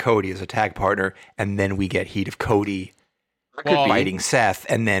turns on Cody as a tag partner, and then we get heat of Cody. Fighting Seth,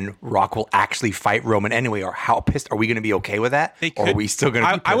 and then Rock will actually fight Roman anyway. Or how pissed are we going to be okay with that? Or are we still going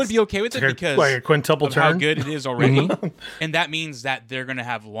to be pissed? I would be okay with it because a quintuple of turn? How good it is already, and that means that they're going to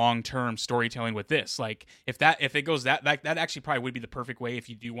have long-term storytelling with this. Like if it goes that actually probably would be the perfect way if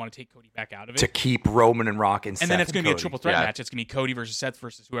you do want to take Cody back out of it to keep Roman and Rock and Seth. And then it's going to be a triple threat match. It's going to be Cody versus Seth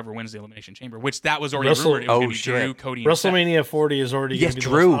versus whoever wins the Elimination Chamber, which that was already rumored. It was going to be Drew, Cody, and WrestleMania Seth. 40 is already going to be the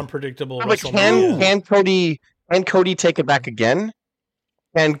most unpredictable. But can Cody take it back again?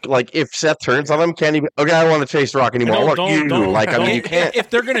 And like, if Seth turns on him, can't even. Okay, I don't want to chase Rock anymore. You can't. If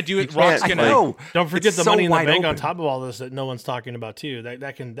they're gonna do it, Rock's gonna. Don't forget the Money in the Bank on top of all this that no one's talking about too.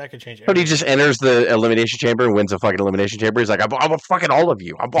 That can change. But he just enters the Elimination Chamber and wins a fucking Elimination Chamber. He's like, I'm fucking all of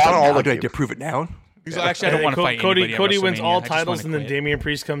you. I bought all of you. Do I prove it now? Actually, I don't want to fight anybody. Cody wins all titles, and then Damian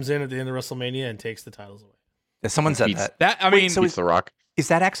Priest comes in at the end of WrestleMania and takes the titles away. Someone said that. So it's The Rock. Is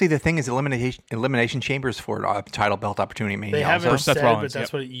that actually the thing? Is elimination chambers for title belt opportunity? Mania they haven't said, Seth Rollins, but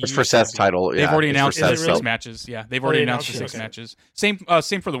that's what it used it's for Seth's title. They've already announced the 6 matches. Yeah, they've already announced the 6 matches. Same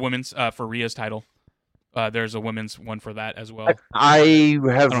for the women's for Rhea's title. There's a women's one for that as well. I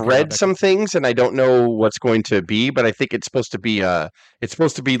have read some things, and I don't know what's going to be, but I think it's supposed to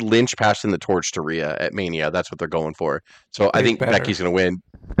be Lynch passing the torch to Rhea at Mania. That's what they're going for. So I think Becky's going to win,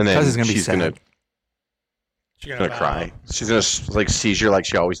 and then she's going to. She's gonna cry. She's gonna like seizure like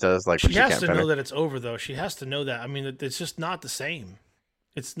she always does. Like she has to know that it's over, though. She has to know that. I mean, it's just not the same.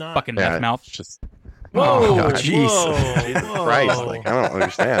 It's not fucking meth mouth. Just whoa, Jesus Christ! Like I don't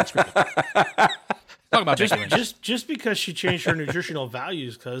understand. Talk about just because she changed her nutritional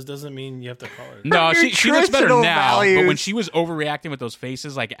values, doesn't mean you have to call her. No, she looks better now. But when she was overreacting with those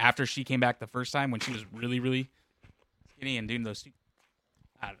faces, like after she came back the first time, when she was really, really skinny and doing those.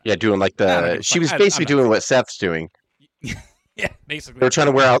 Yeah, doing like she was basically doing what Seth's doing. Yeah, basically. They're trying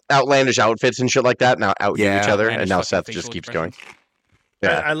to wear outlandish outfits and shit like that. Now outdo each other, and now Seth just keeps going.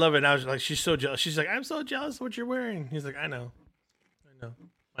 Yeah, I love it. I was like, she's so jealous. She's like, I'm so jealous of what you're wearing. He's like, I know.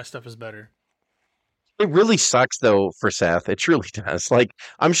 My stuff is better. It really sucks though for Seth. It truly does. Like,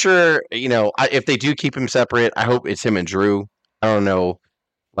 I'm sure, if they do keep him separate, I hope it's him and Drew. I don't know.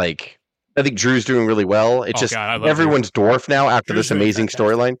 Like, I think Drew's doing really well. It's just everyone's dwarf now after this amazing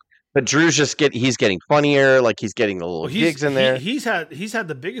storyline. But Drew's he's getting funnier. Like, he's getting the little gigs in there. He's had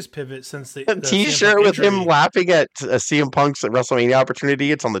the biggest pivot since the T-shirt with him laughing at CM Punk's WrestleMania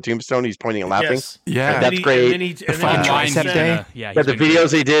opportunity. It's on the tombstone. He's pointing and laughing. Yes. Yeah, that's great. The tricep day. Yeah, the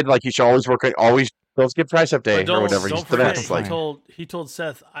videos they did, like, you should always work on don't skip tricep day or whatever. Don't forget, he told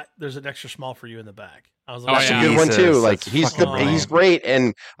Seth, "There's an extra small for you in the back." I was like, that's a good one too. Like, he's great,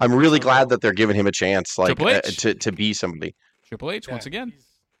 and I'm really glad that they're giving him a chance, like, to be somebody. Triple H once again.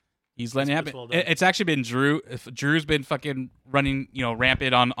 He's letting it happen. It's actually been Drew. Drew's been fucking running,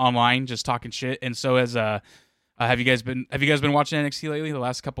 rampant online, just talking shit. And so has have you guys been watching NXT lately? The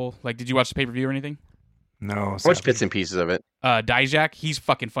last couple, like, did you watch the pay-per-view or anything? No. Watch bits and pieces of it. Dijak, he's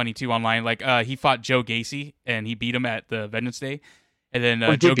fucking funny too online. Like, he fought Joe Gacy and he beat him at the Vengeance Day. And then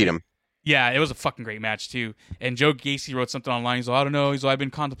he did beat him. Yeah, it was a fucking great match too. And Joe Gacy wrote something online. He's like, I don't know. He's like, I've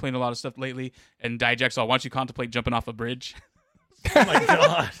been contemplating a lot of stuff lately. And Dijak's like, why don't you contemplate jumping off a bridge? Oh my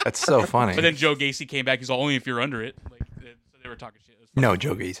god, that's so funny. But then Joe Gacy came back. He's like, only if you're under it. Like, so they were talking shit. No,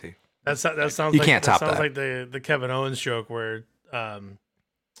 Joe Gacy. That sounds. You can't top that. Sounds like the Kevin Owens joke where,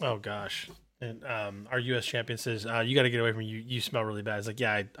 oh gosh, and our U.S. champion says, "You got to get away from me. You smell really bad." It's like,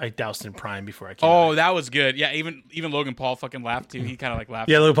 yeah, I doused in Prime before I came. Oh, that was good. Yeah, even Logan Paul fucking laughed too. He kind of like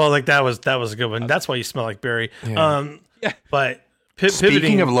laughed. Yeah, Logan Paul like that was a good one. That's why you smell like Barry. Yeah. But.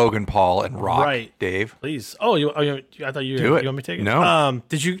 Speaking of Logan Paul and Rock, right, Dave, please. Oh, I thought you want me to take it. No.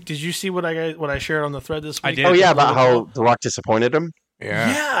 Did you see what I shared on the thread this week? I did. Oh yeah, about how The Rock disappointed him.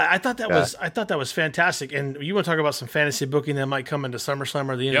 Yeah, I thought that was fantastic. And you want to talk about some fantasy booking that might come into SummerSlam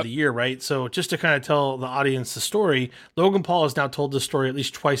or the end of the year, right? So just to kind of tell the audience the story, Logan Paul has now told this story at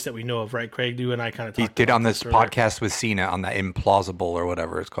least twice that we know of, right? Craig, you and I kind of talked. He did on this podcast with Cena on that Implausible or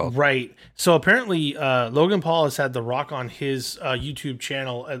whatever it's called. Right. So apparently, Logan Paul has had The Rock on his YouTube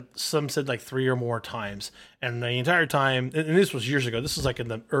channel. Some said like 3 or more times, and the entire time, and this was years ago. This was like in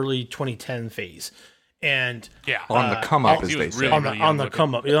the early 2010 phase. And on the come up, as they say. On the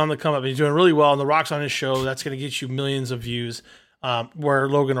come up. He's doing really well. And The Rock's on his show. That's going to get you millions of views, where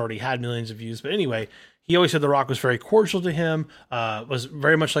Logan already had millions of views. But anyway, he always said The Rock was very cordial to him, was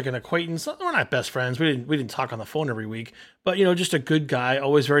very much like an acquaintance. We're not best friends. We didn't talk on the phone every week, but just a good guy,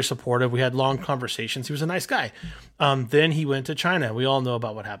 always very supportive. We had long conversations. He was a nice guy. Then he went to China. We all know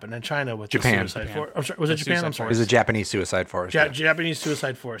about what happened in China with Japan. The suicide force. I'm sorry, was it Japan? I'm sorry. It was a Japanese suicide force. Japanese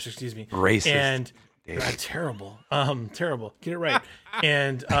suicide force. Excuse me. Racist. And terrible. Terrible. Get it right.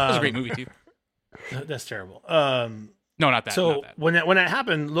 And that was a great movie too. That's terrible. No, not that. So not that. when that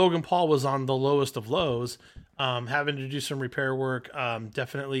happened, Logan Paul was on the lowest of lows, having to do some repair work.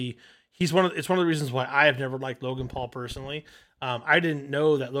 Definitely, it's one of the reasons why I have never liked Logan Paul personally. I didn't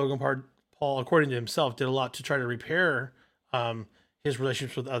know that Logan Paul, according to himself, did a lot to try to repair his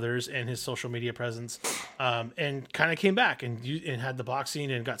relationships with others and his social media presence, and kind of came back and had the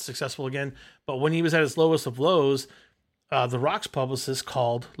boxing and got successful again. But when he was at his lowest of lows, The Rock's publicist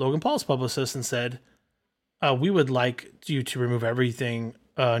called Logan Paul's publicist and said, we would like you to remove everything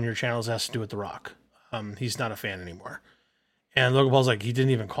on your channels that has to do with The Rock. He's not a fan anymore. And Logan Paul's like, he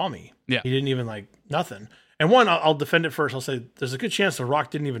didn't even call me. Yeah. He didn't even nothing. And one, I'll defend it first. I'll say there's a good chance The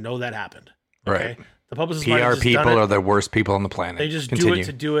Rock didn't even know that happened. Okay? Right. The publicist PR people are the worst people on the planet. They just do it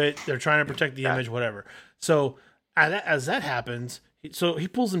to do it. They're trying to protect the image, whatever. So as that happens, so he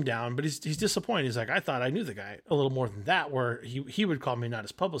pulls him down, but he's disappointed. He's like, I thought I knew the guy a little more than that, where he would call me not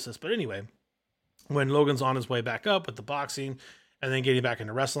his publicist. But anyway, when Logan's on his way back up with the boxing and then getting back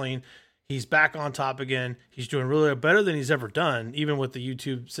into wrestling, he's back on top again. He's doing really better than he's ever done, even with the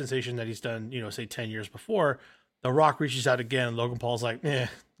YouTube sensation that he's done, say 10 years before. The Rock reaches out again, and Logan Paul's like, I'm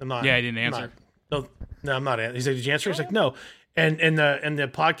not. Yeah, he didn't answer. No, I'm not. He's like, did you answer? He's like, no. And the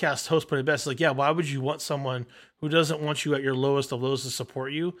podcast host put it best. Like, yeah, why would you want someone who doesn't want you at your lowest of lows to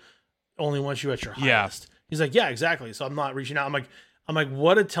support you, only wants you at your highest? He's like, yeah, exactly. So I'm not reaching out. I'm like,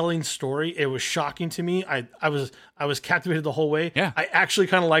 what a telling story. It was shocking to me. I was captivated the whole way. Yeah. I actually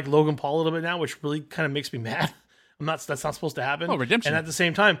kind of like Logan Paul a little bit now, which really kind of makes me mad. That's not supposed to happen. Oh, redemption. And at the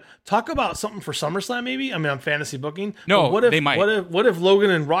same time, talk about something for SummerSlam, maybe. I mean, I'm fantasy booking. No, what if, they might. What if Logan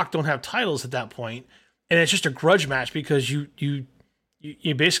and Rock don't have titles at that point, and it's just a grudge match because you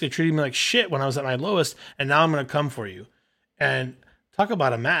basically treated me like shit when I was at my lowest, and now I'm going to come for you. And talk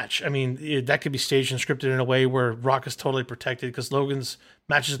about a match. I mean, that could be staged and scripted in a way where Rock is totally protected because Logan's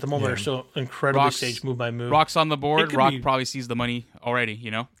matches at the moment are so incredibly staged move by move. Rock's on the board. Rock probably sees the money already,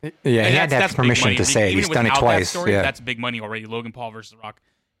 you know? Yeah, he had to have permission to say it. He's done it twice. That's big money already. Logan Paul versus Rock.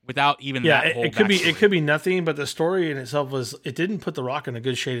 Without even that whole it could be nothing, but the story in itself it didn't put the Rock in a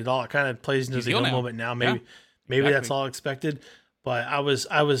good shade at all. It kind of plays into the moment now. Maybe that's all expected. But I was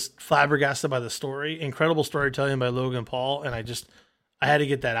flabbergasted by the story. Incredible storytelling by Logan Paul, and I had to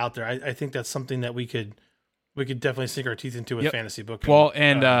get that out there. I think that's something that we could definitely sink our teeth into with fantasy booking. Well,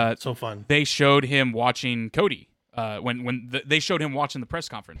 and so fun. They showed him watching Cody. They showed him watching the press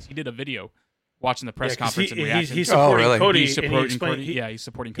conference. He did a video watching the press conference and reacting. He's supporting Cody. He's supporting Cody. He's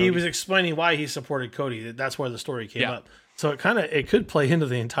supporting Cody. He was explaining why he supported Cody. That's where the story came up. So it could play into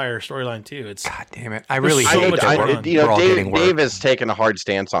the entire storyline too. God damn it! I really hate that Dave has taken a hard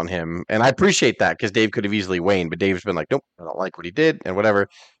stance on him, and I appreciate that because Dave could have easily waned, but Dave's been like, nope, I don't like what he did and whatever.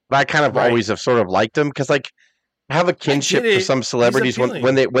 But I kind of always have sort of liked him because like I have a kinship for some celebrities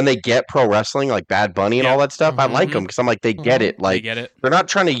when they get pro wrestling like Bad Bunny and all that stuff. I like them because I'm like they get it. Like they're not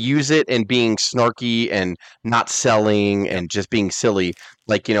trying to use it and being snarky and not selling and just being silly.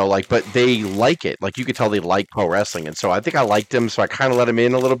 Like, you know, like, but they like it. Like, you could tell they like pro wrestling. And so I think I liked him. So I kind of let him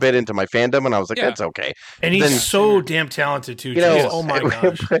in a little bit into my fandom. And I was like, that's okay. And he's so damn talented, too. You know, oh, my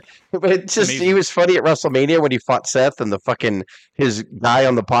gosh. But it's just, he was funny at WrestleMania when he fought Seth and his guy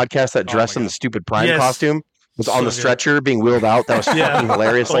on the podcast that dressed in the stupid Prime costume was on the stretcher being wheeled out. That was fucking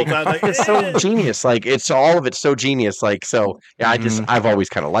hilarious. Like, it's so genius. Like, all of it's so genius. Like, so, yeah, I've always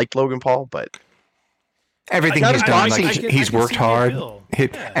kind of liked Logan Paul, but. Everything he's done, like he's worked hard,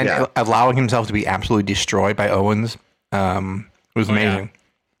 allowing himself to be absolutely destroyed by Owens was amazing.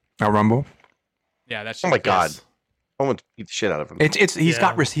 Rumble. Yeah, that's. Oh my god, Owens beat the shit out of him. He's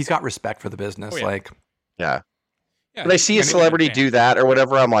got respect for the business, When I see a celebrity do that or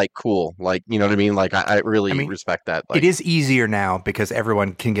whatever, I'm like, cool. Like, you know what I mean? Like, I really respect that. Like, it is easier now because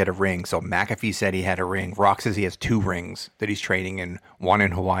everyone can get a ring. So McAfee said he had a ring. Rock says he has 2 rings that he's training in, one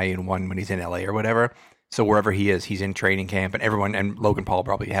in Hawaii and one when he's in LA or whatever. So wherever he is, he's in training camp, and Logan Paul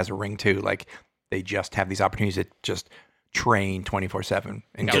probably has a ring too. Like they just have these opportunities to just train 24/7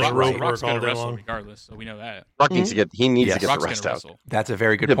 and get Rock's going to wrestle regardless, so we know that. Rock needs to get the rest out. That's a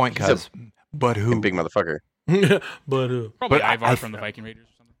very good point, because but who? Big motherfucker. But who? Probably Ivar from the Viking Raiders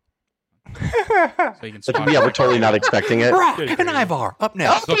or something. So we're totally not expecting it. Brock and Ivar up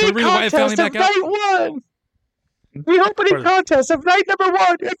next. So can we bring the Wyatt family back out? The opening contest of night number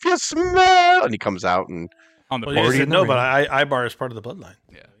 1, if you smell, and he comes out and on the board. No, but Ibar is part of the bloodline.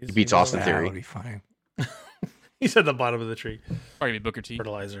 Yeah, he beats Austin Theory. That would be fine. He's at the bottom of the tree. Probably Booker T.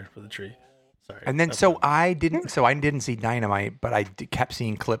 Fertilizer for the tree. Sorry. And then I didn't see Dynamite, but I kept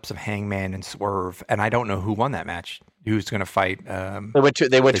seeing clips of Hangman and Swerve, and I don't know who won that match. Who's going to fight?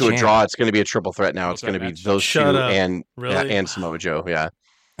 They went to a draw. It's going to be a triple threat now. It's going to be those two and Samoa Joe. Yeah.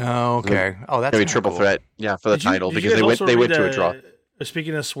 Oh, okay. Oh, that's going to be triple threat. Yeah, for the title because they went to a draw.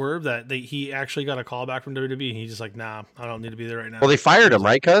 Speaking of Swerve, he actually got a call back from WWE. He's just like, nah, I don't need to be there right now. Well, they fired him,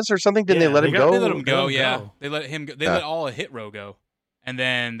 right, cuz, or something? Didn't they let him go? They let him go, yeah. They let him go. They let all of Hit Row go. And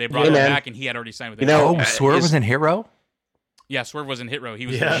then they brought him back, and he had already signed with them. Swerve was in Hit Row? Yeah, Swerve was in Hit Row. He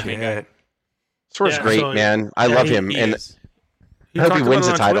was the main guy. Swerve's great, man. I love him. And I hope he wins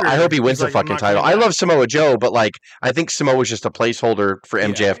the title. I hope he wins the fucking title. I love Samoa Joe, but like I think Samoa is just a placeholder for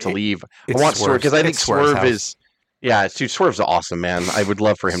MJF to leave. I want Swerve because I think Swerve is. Yeah, dude, Swerve's awesome, man. I would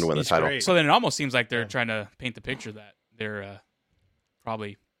love for him to win the title. Great. So then it almost seems like they're trying to paint the picture that they're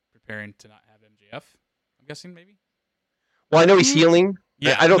probably preparing to not have MJF. I'm guessing maybe. Well, I know he's healing.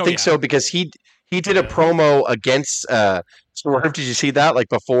 Yeah, I don't think so because he did a promo against Swerve. Did you see that? Like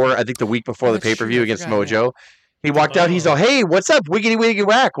before, I think the week before the pay-per-view against Samoa Joe. He walked out. He's all, "Hey, what's up? Wiggity wiggity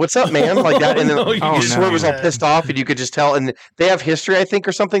whack. What's up, man?" Like that. And then Swerve was all pissed off, and you could just tell. And they have history, I think,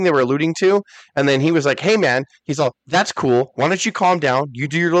 or something they were alluding to. And then he was like, "Hey, man," he's all, "That's cool. Why don't you calm down? You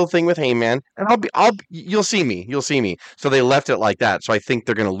do your little thing with Heyman, and you'll see me. You'll see me." So they left it like that. So I think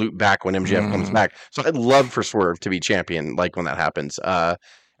they're going to loop back when MJF comes back. So I'd love for Swerve to be champion, like when that happens.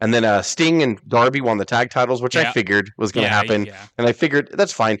 And then Sting and Darby won the tag titles, which I figured was going to happen. Yeah. And I figured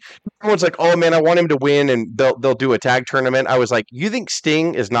that's fine. Everyone's like, "Oh man, I want him to win," and they'll do a tag tournament. I was like, "You think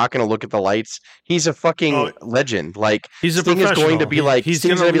Sting is not going to look at the lights? He's a fucking legend. Like Sting is going to be like,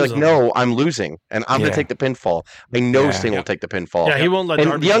 Sting's going to be like, no, I'm losing, and I'm going to take the pinfall. I know Sting will take the pinfall. Yeah, he won't let and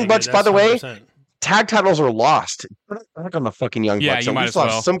Darby the Young Bucks, by the way." tag titles are lost. Back on the fucking Young Bucks. You might as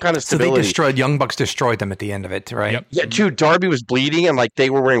well. Some kind of stability. So Young Bucks destroyed them at the end of it, right? Yep. Yeah, dude, Darby was bleeding and like they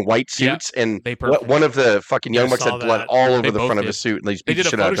were wearing white suits and one of the fucking Young Bucks had blood all over the front of his suit and they beat the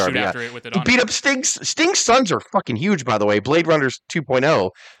shit out of Darby. He beat up Sting's sons are fucking huge, by the way. Blade Runners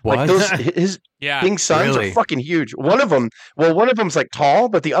 2.0. Like his Sting's sons are fucking huge. One of them's like tall,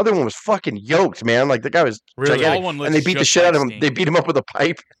 but the other one was fucking yoked, man. Like the guy was gigantic. And they beat the shit out of him. They beat him up with a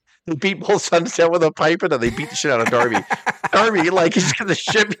pipe. They beat both sons down with a pipe, and then they beat the shit out of Darby. Darby, like, he's gonna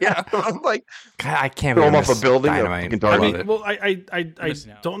ship me out. I'm like, I can't throw him off a building. Darby. I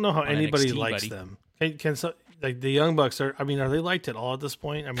don't know how anybody likes them. Like the Young Bucks are. I mean, are they liked at all at this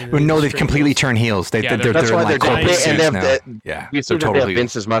point? I mean, no, they've completely turned heels. That's why they're now. Yeah, so totally. They have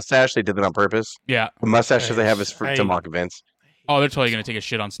Vince's mustache. They did it on purpose. Yeah, the mustache that they have is to mock Vince. Oh, they're totally gonna take a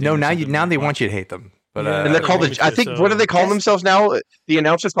shit on Sting. No, now they want you to hate them. But and they're called I think what do they call themselves now? The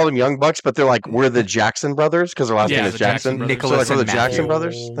announcers call them Young Bucks, but they're like we're the Jackson brothers because their last name is Jackson. Nicholas and the Jackson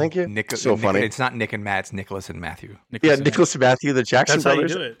brothers. Thank you. So funny. It's not Nick and Matt. It's Nicholas and Matthew. Nicholas and Matthew, the Jackson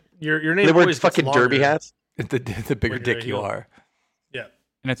brothers. That's how you do it. Your name. They wear fucking derby hats. The bigger dick you are. Yeah,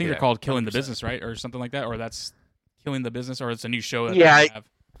 and I think they're called Killing the Business, right, or something like that, or that's Killing the Business, or it's a new show. That they have.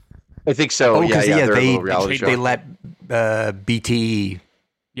 I think so. Oh, they let BT.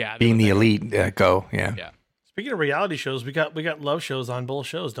 Yeah, being the elite go. Yeah. Speaking of reality shows, we got love shows on both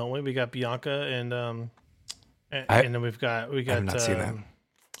shows, don't we? We got Bianca and then we got. I've not seen that.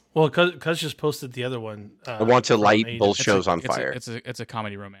 Well, cuz just posted the other one. I want to light both shows on fire. It's a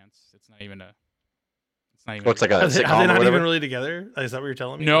comedy romance. It's not even a. What's like a sitcom? Are they not even really together? Is that what you're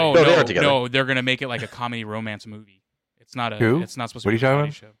telling me? No, they're together. No, they're gonna make it like a comedy romance movie. It's not a. Who? It's not supposed to be a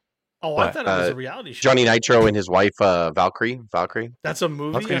comedy show. Oh, I thought it was a reality show. Johnny Nitro and his wife, Valkyrie. That's a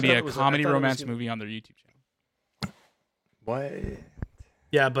movie? It's going to be a comedy romance movie on their YouTube channel. What?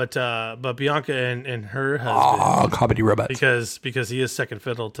 Yeah, but Bianca and her husband... comedy robot. Because he is second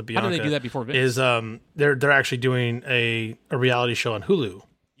fiddle to Bianca. How did they do that before Vince? They're actually doing a reality show on Hulu.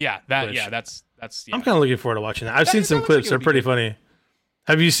 Yeah, that's I'm kind of looking forward to watching that. I've seen some clips. They're pretty funny.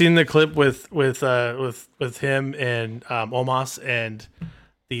 Have you seen the clip with him and Omos and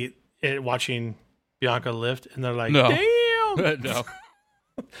watching Bianca lift, and they're like, "Damn!" No.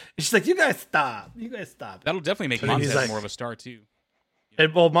 She's like, "You guys stop! That'll definitely make Montez more of a star too.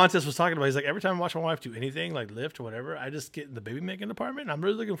 And Montez was talking about, he's like, every time I watch my wife do anything like lift or whatever, I just get in the baby making department. I'm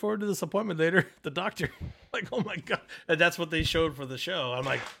really looking forward to this appointment later. The doctor, like, oh my god, and that's what they showed for the show. I'm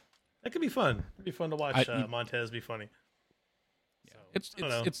like, that could be fun. It'd be fun to watch Montez be funny.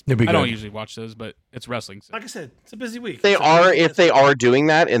 I don't usually watch those, but it's wrestling. So. Like I said, it's a busy week. If they are doing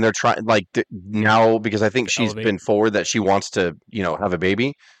that, and they're trying now because I think she's been forward that she wants to have a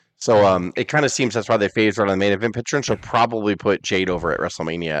baby. So it kind of seems that's why they phased her on the main event picture, and she'll probably put Jade over at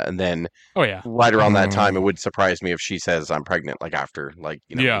WrestleMania, and then right around that time, it would surprise me if she says I'm pregnant. Like after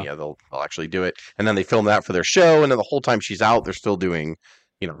they'll actually do it, and then they film that for their show, and then the whole time she's out, they're still doing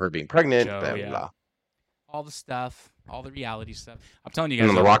her being pregnant. Blah. All the stuff. All the reality stuff. I'm telling you guys.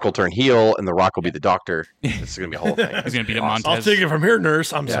 And then The Rock will turn heel, and The Rock will be the doctor. This is going to be a whole thing. He's going to beat a Montez. I'll take it from here,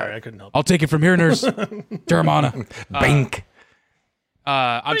 nurse. I'm sorry, I couldn't help. I'll take it from here, nurse. Germana. Bink.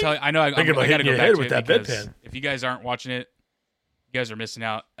 I'm telling you, I know I got to go back to it that because if you guys aren't watching it, you guys are missing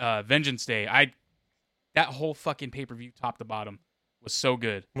out. Vengeance Day. That whole fucking pay-per-view top to bottom was so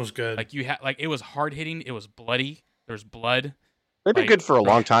good. It was good. Like it was hard hitting. It was bloody. There's blood. They've been good for a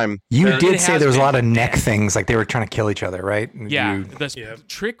long time. You did say there was a lot of neck things, like they were trying to kill each other, right? Yeah.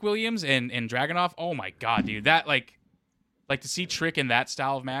 Trick Williams and Dragunov. Oh my god, dude! That like to see Trick in that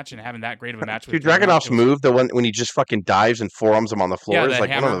style of match and having that great of a match. Dude, Dragunov's move, the one when he just fucking dives and forearms him on the floor, is like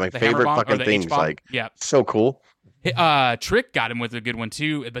one of my favorite fucking things. Like, so cool. Trick got him with a good one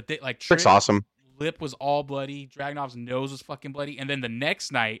too, but Trick's awesome. Lip was all bloody. Dragunov's nose was fucking bloody, and then the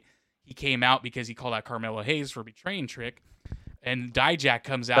next night he came out because he called out Carmelo Hayes for betraying Trick. And Dijak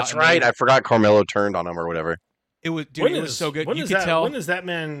comes out. That's right. I forgot Carmelo turned on him or whatever. It was so good. You could tell. When is that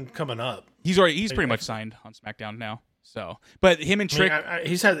man coming up? He's pretty much signed on SmackDown now. So, but him and Trick,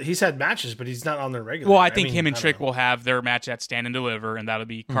 he's had matches, but he's not on their regular. Well, I think him and Trick will have their match at Stand and Deliver, and that'll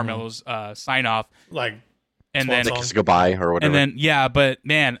be Carmelo's sign off. And then kiss goodbye or whatever. And then but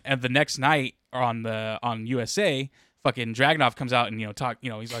man, and the next night on USA. Fucking Dragunov comes out and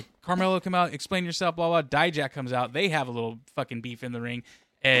he's like, Carmelo, come out, explain yourself, blah blah. Dijak comes out, they have a little fucking beef in the ring,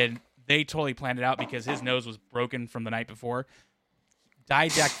 and they totally planned it out because his nose was broken from the night before.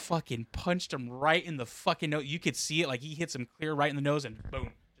 Dijak fucking punched him right in the fucking nose. You could see it, like he hits him clear right in the nose, and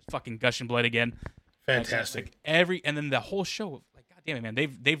boom, just fucking gushing blood again. Fantastic. And then the whole show, like, god damn it,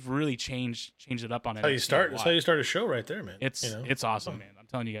 man, they've really changed it up on it. That's how you start a show right there, man. It's awesome, man. I'm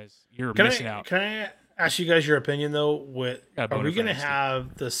telling you guys, you're missing out. Can I ask you guys your opinion though? Are we going to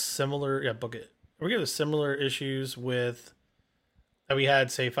have the similar? Book it. Are we going to have similar issues with that we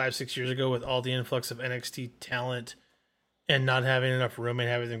had, say, 5-6 years ago, with all the influx of NXT talent and not having enough room and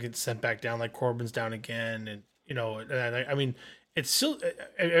having them get sent back down, like Corbin's down again, and I mean, it's still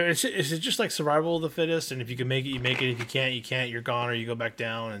it's just like survival of the fittest, and if you can make it, you make it. If you can't, you can't. You're gone, or you go back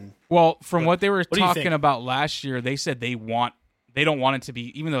down. And well, from what they were talking about last year, they said they don't want it to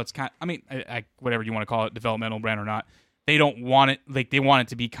be, even though it's kind of, I mean, whatever you want to call it, developmental brand or not, they don't want it, like, they want it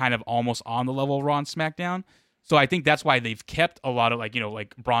to be kind of almost on the level of Raw and SmackDown. So I think that's why they've kept a lot of, like,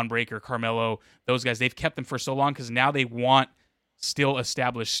 like Braun Breaker, Carmelo, those guys, they've kept them for so long because now they want still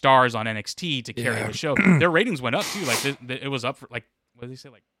established stars on NXT to carry the show. Their ratings went up too. Like, it was up for, like, what did they say,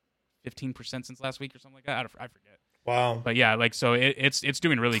 like 15% since last week or something like that? I forget. Wow. But yeah, like, so it's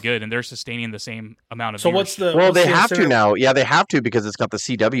doing really good, and they're sustaining the same amount of. So viewership. They have to now. Yeah, they have to because it's got the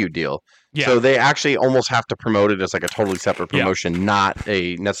CW deal. Yeah. So they actually almost have to promote it as like a totally separate promotion, not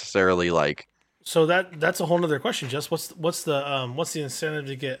a necessarily like. So that's a whole nother question. Just what's the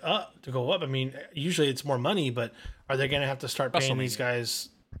incentive to go up? I mean, usually it's more money, but are they going to have to start paying these guys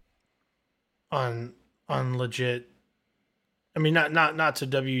on legit? I mean, not to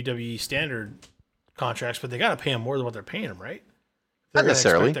WWE standard contracts, but they got to pay them more than what they're paying them, right? Not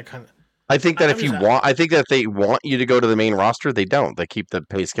necessarily. I think that if they want you to go to the main roster, they don't. They keep the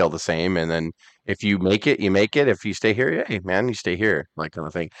pay scale the same, and then if you make it, you make it. If you stay here, hey man, you stay here, like kind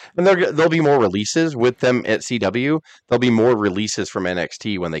of thing. And there'll be more releases with them at CW. There'll be more releases from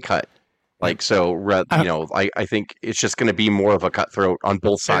NXT when they cut. Like so, I think it's just going to be more of a cutthroat on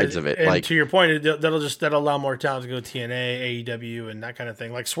both sides of it. And like to your point, that'll allow more talent to go to TNA, AEW, and that kind of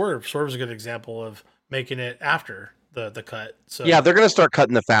thing. Like Swerve's a good example of making it after the cut. So yeah, they're going to start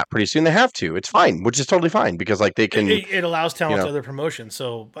cutting the fat pretty soon. They have to. It's fine, which is totally fine because like they can. It allows talent to other promotions.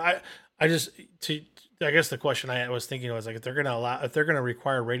 So I guess the question I was thinking was like if they're going to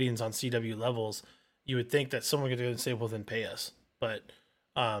require ratings on CW levels, you would think that someone could say, well, then pay us. But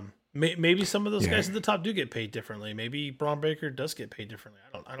maybe some of those guys at the top do get paid differently. Maybe Braun Breaker does get paid differently.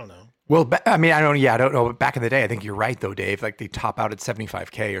 I don't know. Well, I mean, I don't know. But back in the day, I think you're right though, Dave. Like they top out at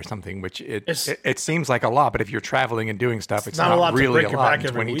 $75K or something, which it seems like a lot. But if you're traveling and doing stuff, it's not really a lot in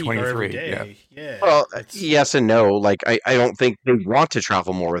 2023. Yeah. Well, yes and no. Like I don't think they want to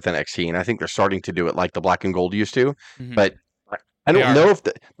travel more with NXT, and I think they're starting to do it like the Black and Gold used to. Mm-hmm. But I don't know if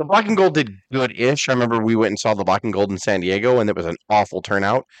the Black and Gold did good-ish. I remember we went and saw the Black and Gold in San Diego, and it was an awful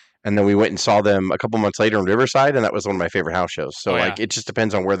turnout. And then we went and saw them a couple months later in Riverside, and that was one of my favorite house shows. So it just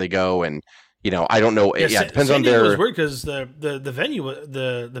depends on where they go, and I don't know. It depends on their. It was weird because the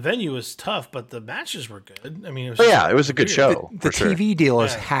venue was tough, but the matches were good. I mean, it was a good show. The TV deal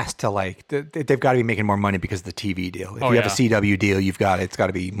has to they've got to be making more money because of the TV deal. If you have a CW deal, it's got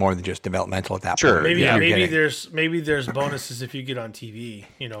to be more than just developmental at that point. Maybe there's bonuses if you get on TV.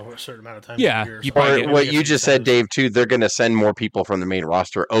 A certain amount of time. Yeah, what you just said, Dave. Too, they're going to send more people from the main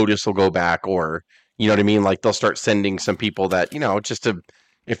roster. Otis will go back, or you know what I mean. Like they'll start sending some people that just to.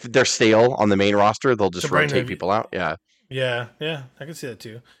 If they're stale on the main roster, they'll just rotate people out. Yeah, I can see that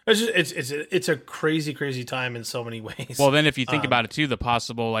too. It's a crazy, crazy time in so many ways. Well, then if you think about it too, the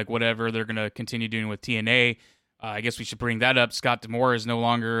possible like whatever they're going to continue doing with TNA, I guess we should bring that up. Scott D'Amore is no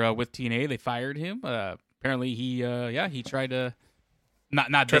longer with TNA. They fired him. Apparently, he tried to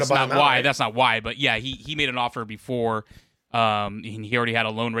That's not why, but yeah, he made an offer before. He already had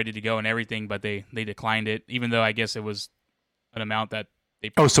a loan ready to go and everything, but they declined it, even though I guess it was an amount that.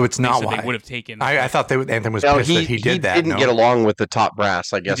 So it's not why they would have taken. I thought Anthem was pissed that he did that. He didn't get along with the top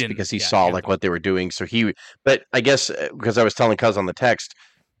brass, I guess, because he saw what they were doing. So but I guess because I was telling Cuz on the text,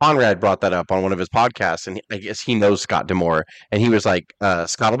 Conrad brought that up on one of his podcasts, and I guess he knows Scott D'Amore, and he was like,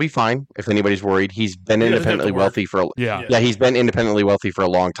 "Scott will be fine if anybody's worried. He's been independently wealthy for he's been independently wealthy for a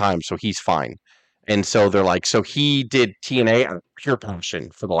long time, so he's fine." And so they're like, so he did TNA out of pure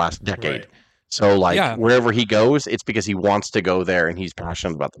passion for the last decade. Right. So, wherever he goes, it's because he wants to go there and he's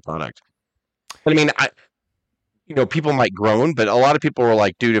passionate about the product. But I mean, people might groan, but a lot of people were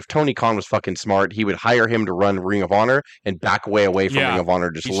like, dude, if Tony Khan was fucking smart, he would hire him to run Ring of Honor and back away from Ring of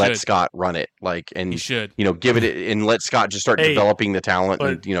Honor. Just let Scott run it. And he should, give it and let Scott just start developing the talent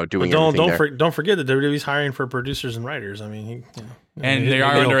and, doing everything there. Don't forget that WWE's hiring for producers and writers. I mean, they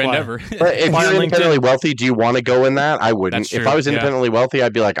are under Endeavor. But if you're independently wealthy, do you want to go in that? I wouldn't. If I was independently wealthy,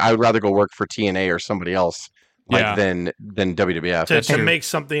 I'd be like, I would rather go work for TNA or somebody else than WWF. To make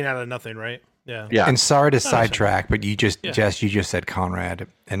something out of nothing, right? Yeah. And sorry to sidetrack, but you just said Conrad,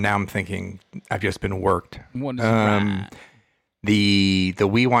 and now I'm thinking I've just been worked. The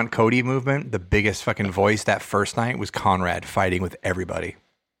We Want Cody movement, the biggest fucking voice that first night was Conrad fighting with everybody.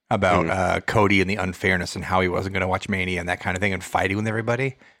 about Cody and the unfairness and how he wasn't going to watch Mania and that kind of thing and fighting with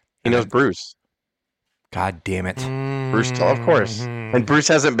everybody. He knows Bruce. God damn it. Bruce, of course. And Bruce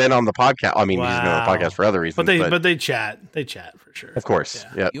hasn't been on the podcast. I mean, he's been on the podcast for other reasons. But they chat. They chat for sure. Of course.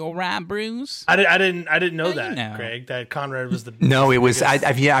 Yeah. You all right, Bruce? I didn't know that, Craig, that Conrad was the No, it was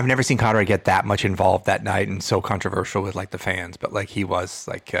I've never seen Conrad get that much involved that night and so controversial with like the fans, but like he was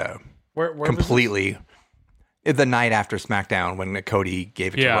like where completely the night after SmackDown when Cody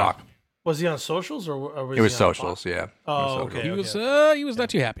gave it to Rock. Was he on socials or was it was he socials, yeah. Oh, okay. He was not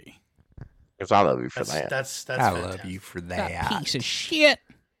too happy. Because I love you for that. That's I fantastic. love you for That that. piece of shit.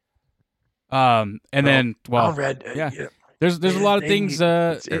 And then there's a lot of things.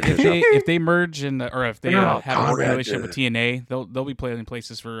 If they merge or if they have a working relationship with TNA, they'll be playing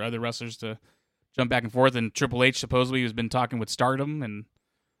places for other wrestlers to jump back and forth. And Triple H supposedly has been talking with Stardom and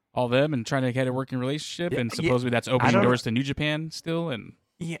all them and trying to get a working relationship. And supposedly that's opening doors to New Japan still. And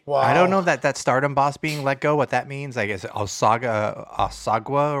yeah, wow. I don't know that Stardom boss being let go, what that means. I guess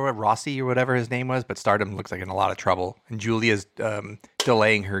Osagwa or Rossi or whatever his name was, but Stardom looks like in a lot of trouble. And Julia's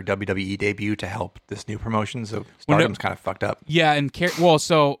delaying her WWE debut to help this new promotion, so Stardom's kind of fucked up. Yeah, and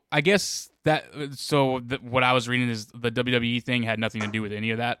so I guess what I was reading is the WWE thing had nothing to do with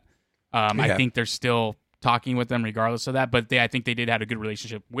any of that. I think they're still talking with them regardless of that, but I think they did have a good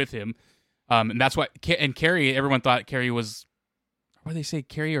relationship with him. And that's why, and Carrie, everyone thought Carrie was, what did they say,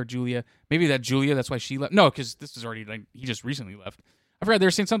 Carrie or Julia? Maybe that Julia, that's why she left. No, because this is already, like, he just recently left. I forgot, they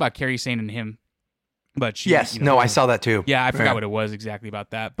were saying something about Carrie saying and him. But she, yes, I saw that too. Yeah, I forgot what it was exactly about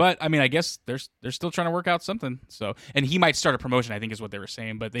that. But, I mean, I guess they're still trying to work out something. So, and he might start a promotion, I think is what they were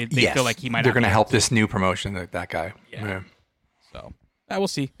saying. But they feel like he might They're going to help this new promotion, that guy. Yeah. So, we'll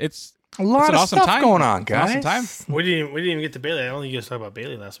see. It's a lot of awesome stuff time. going on, guys. It's an awesome time. We didn't even get to Bailey. I don't think you guys talked about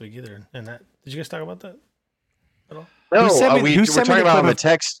Bailey last week either. And that, did you guys talk about that at all? No, who we're sent me talking the about on clip the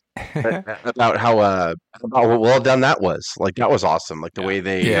text about how about what well done that was. Like, that was awesome. Like the way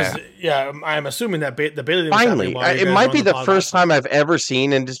they I'm assuming that the Bailey thing finally it might be the first time I've ever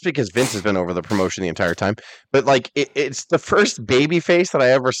seen, and just because Vince has been over the promotion the entire time, but like it's the first baby face that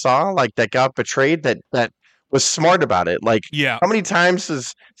I ever saw, like, that got betrayed, that was smart about it. Like, how many times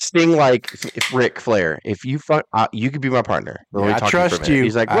has Sting, like, if Ric Flair, if you fuck, you could be my partner. I trust you.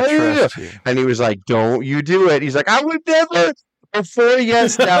 He's like, I trust you. And he was like, don't you do it. He's like, I would never. Before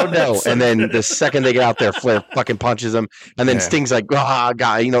yes, now no. And then the second they get out there, Flair fucking punches him. And then Sting's like, God,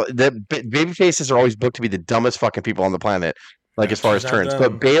 the baby faces are always booked to be the dumbest fucking people on the planet. Like, as far as turns.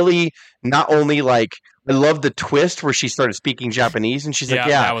 But Bailey, not only, like, I love the twist where she started speaking Japanese, and she's like,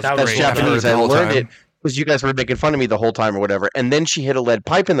 that's Japanese. I learned it because you guys were making fun of me the whole time or whatever. And then she hit a lead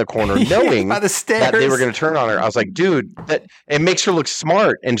pipe in the corner, knowing by the that they were going to turn on her. I was like, dude, it makes her look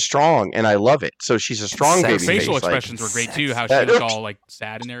smart and strong, and I love it. So she's a strong baby. Facial expressions were great too. How she was all like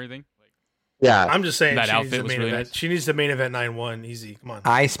sad and everything. Yeah, I'm just saying that she outfit was really event. nice. She needs the main event 9-1. Easy, come on.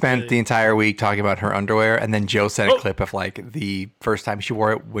 I spent the entire week talking about her underwear, and then Joe sent a clip of like the first time she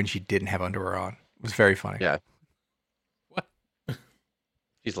wore it when she didn't have underwear on. It was very funny. Yeah. What?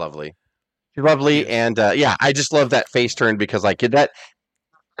 She's lovely. She's lovely, and I just love that face turn, because like that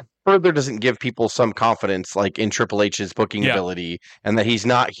further doesn't give people some confidence, like, in Triple H's booking ability, and that he's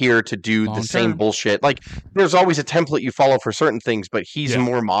not here to do the same bullshit. Like, there's always a template you follow for certain things, but he's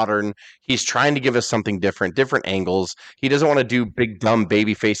more modern. He's trying to give us something different angles. He doesn't want to do big dumb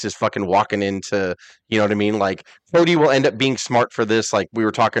baby faces fucking walking into, you know what I mean? Like, Cody will end up being smart for this. Like we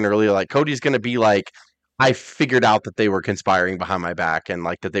were talking earlier, like, Cody's going to be like, I figured out that they were conspiring behind my back, and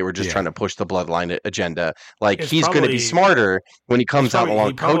like that they were just trying to push the bloodline agenda. Like, he's going to be smarter when he comes out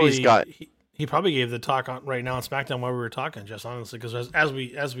along. Cody's got. He probably gave the talk on right now on SmackDown while we were talking, just honestly, because as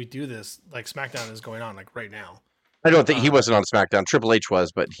we do this, like, SmackDown is going on like right now. I don't think he wasn't on SmackDown. Triple H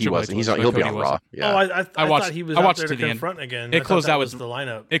was, but he wasn't. He'll be on Raw. Yeah. Oh, I thought he was out there to confront again. It closed out with the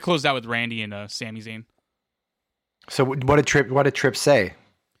lineup. It closed out with Randy and Sami Zayn. So what did Tripp say?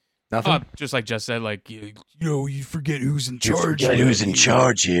 Nothing. Just like Jess said, like, you forget who's in charge. Who's in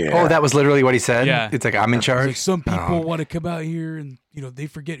charge here? Oh, that was literally what he said. Yeah, it's like, I'm in charge. Like, some people want to come out here and they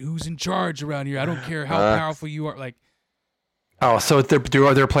forget who's in charge around here. I don't care how powerful you are. Like, so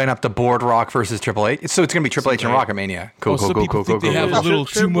they're playing up the board Rock versus Triple H. So it's gonna be Triple H and Rock at Mania. Cool. They have a little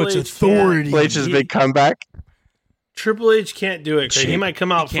too much authority. Triple H's big comeback. Triple H can't do it. He might come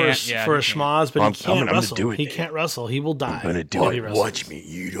out for a schmoz, but he can't wrestle. He can't wrestle. He will die. I'm gonna do it. Watch me.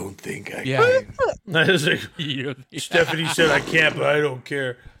 You don't think I can? Stephanie said I can't, but I don't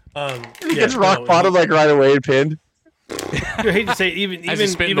care. He gets rock bottom like right away and pinned. I hate to say, even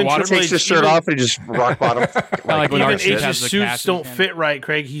Triple H takes his shirt off and he just rock bottom. like even H's suits don't fit right,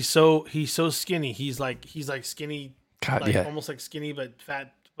 Craig. He's so skinny. He's like skinny, almost like skinny but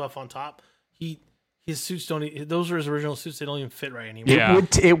fat. buff on top. His suits don't. Those are his original suits. They don't even fit right anymore.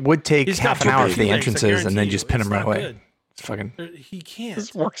 It would take half an hour for the legs, entrances, and then just pin him right away. Good. It's fucking. He can't.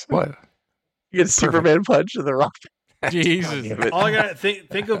 This works. What? You get Superman punch and the Rock. Jesus. All I got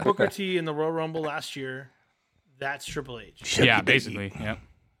think of Booker T in the Royal Rumble last year. That's Triple H. Yeah, basically. Yeah.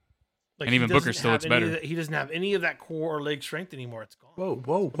 Like, and even Booker still looks better. He doesn't have any of that core or leg strength anymore. It's gone.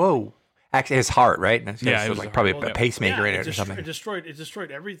 Whoa. Actually, his heart, right? Yeah, it was like probably heart. a pacemaker in it or something. It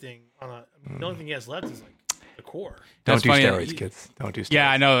destroyed everything. The only thing he has left is like the core. Don't do steroids, kids. Don't do steroids. Yeah,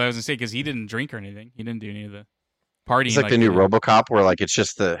 I know. I was gonna say because he didn't drink or anything. He didn't do any of the partying. It's like the new RoboCop, where like it's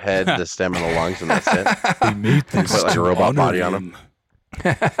just the head, the stem, and the lungs, and that's it. We made this Put like a robot body on him.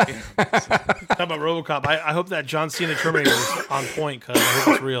 Talk about RoboCop. I hope that John Cena Terminator is on point because I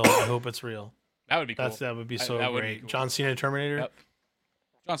hope it's real. I hope it's real. That would be cool. That would be so that would great. be cool. John Cena Terminator. Yep.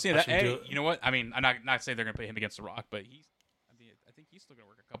 John Cena. Hey, you know what? I mean, I'm not saying they're gonna put him against The Rock, but I think he's still gonna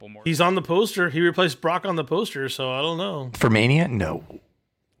work a couple more. He's on the poster. He replaced Brock on the poster, so I don't know. For Mania? No.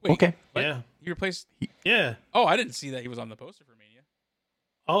 Wait, okay. what? Yeah. He replaced. Yeah. Oh, I didn't see that he was on the poster for Mania.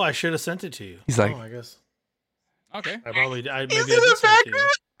 Oh, I should have sent it to you. He's like, I guess. Okay. Maybe I did in send the it to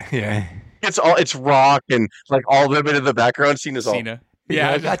you. yeah. It's Rock and like all the bit in the background. Cena's all. Cena.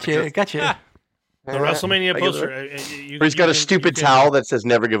 Yeah, gotcha. The WrestleMania poster. Where he's got a stupid towel that says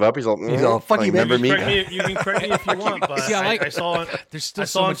 "Never Give Up." He's all, fuck you, remember me? You can correct me if you want, but See, I saw There's still I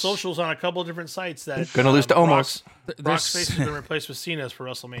so saw on much. socials on a couple of different sites that Gonna lose to Omos. Brock's face has been replaced with Cena's for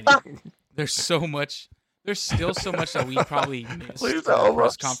WrestleMania. There's so much. There's still so much that we probably missed. Please in the don't, press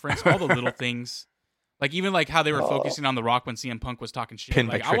Russ. conference, all the little things. Like even like how they were focusing on The Rock when CM Punk was talking shit. Pinned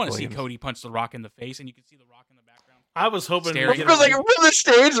by Like I Trick want to see Williams. Cody punch The Rock in the face, and you can see The Rock in the background. I was hoping Staring. Because like from the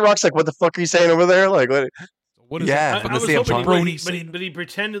stage, Rock's like, "What the fuck are you saying over there?" Like, what? So what is Yeah, that? from I the was CM hoping Punk. but he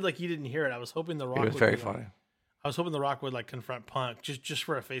pretended like he didn't hear it. I was hoping The Rock It was would very be funny. I was hoping The Rock would like confront Punk just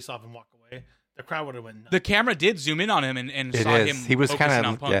for a face off and walk away. The crowd would have went nuts. The camera did zoom in on him and It saw is. him. He was focusing kinda-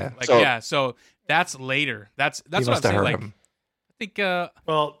 on Punk. yeah. Like, so that's later. That's He what I'm must have saying. heard Like him. I think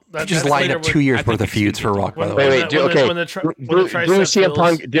Well, He that, just that's lined later up when- 2 years I worth think of feuds it's for Rock, by the way. Wait, when okay. when the Do tricep CM feels-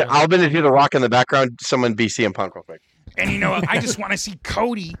 Punk. I'm gonna do the Rock in the background. Someone be CM Punk real quick. And you know, I just want to see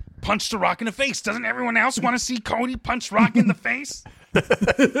Cody punch The Rock in the face. Doesn't everyone else want to see Cody punch Rock in the face? Yeah,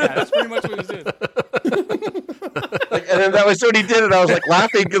 that's pretty much what he was doing. Like, and then that was what he did, and I was like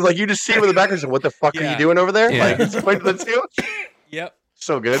laughing because like you just see him in the background. So what the fuck are Yeah. you doing over there? Yeah. Like it's pointing to the two. Yep.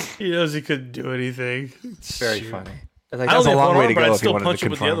 So good. He knows he couldn't do anything. Very Shoot. funny. I That's only a have long one way arm, to but go I'd if you still wanted punch to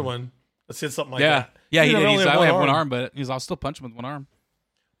him with the other confirm. one. Let's hit something like Yeah. that. Yeah, he You did. know, I He's, only I only have have one one arm, but I'll still punch him with one arm.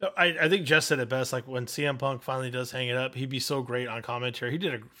 I think Jess said it best. Like when CM Punk finally does hang it up, he'd be so great on commentary. He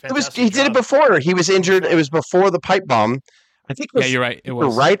did a fantastic He did it job. before. He was injured. It was before the pipe bomb. I think. It was, Yeah, you're right. It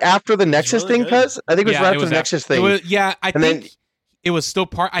was right after the Nexus really thing, good. cuz I think it was right after the Nexus thing. I And then think it was still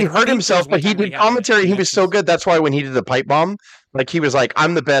part. He hurt himself, but he did commentary. He was so good. That's why when he did the pipe bomb, like he was like,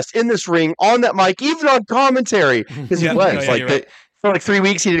 "I'm the best in this ring, on that mic, even on commentary." Because he Yeah, was no, yeah, like you're right. for like 3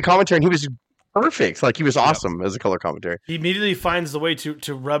 weeks, he did commentary, and he was perfect. Like he was awesome as a color commentary. He immediately finds the way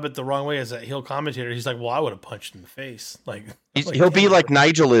to rub it the wrong way as a heel commentator. He's like, "Well, I would have punched in the face." Like He'll be like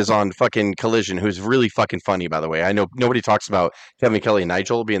Nigel is on fucking Collision, who's really fucking funny, by the way. I know nobody talks about Kevin Kelly and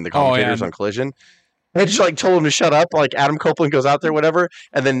Nigel being the commentators on Collision. Edge like told him to shut up. Like Adam Copeland goes out there, whatever,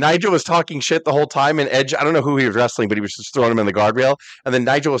 and then Nigel was talking shit the whole time. And Edge, I don't know who he was wrestling, but he was just throwing him in the guardrail. And then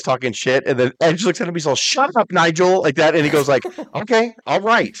Nigel was talking shit, and then Edge looks at him. He's all, "Shut up, Nigel!" like that, and he goes like, "Okay, all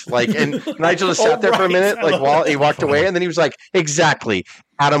right." Like, and Nigel just sat there for a minute, like while he walked away, and then he was like, "Exactly."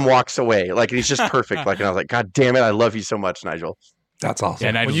 Adam walks away, like, and he's just perfect. Like, and I was like, "God damn it, I love you so much, Nigel." That's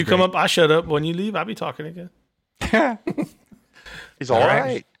awesome. Yeah, when you come up, I shut up. When you leave, I'll be talking again. He's all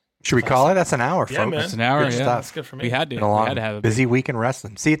right. Should we call it? That's an hour, Yeah, folks. man. It's an hour. Good Yeah, stuff. That's good for me. we had Been a long, to have a busy week in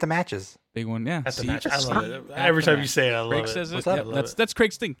wrestling. See you at the matches. big one. Yeah, At the See, match, I love it. at Every the time you match. say it, I love Craig it. says it. What's up? Yep, Love that's it. that's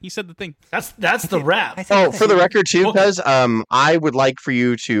Craig's thing. He said the thing. That's the wrap. Oh, for the record, too, because I would like for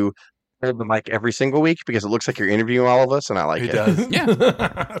you to hold the mic every single week because it looks like you're interviewing all of us, and I like He it. does.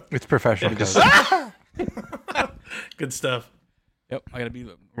 Yeah. It's professional. Good stuff. Yep. I gotta be.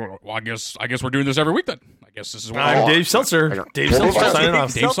 Well, I guess we're doing this every week then. I guess this is what. I'm Dave Seltzer. Dave Hold Seltzer on. signing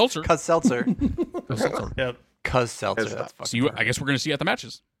off. Dave Seltzer. Cuz Seltzer. Yep. Cuz Seltzer. Good That's stuff. See you. I guess we're gonna see you at the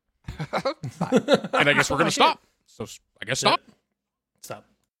matches. And I guess we're gonna stop. So I guess stop.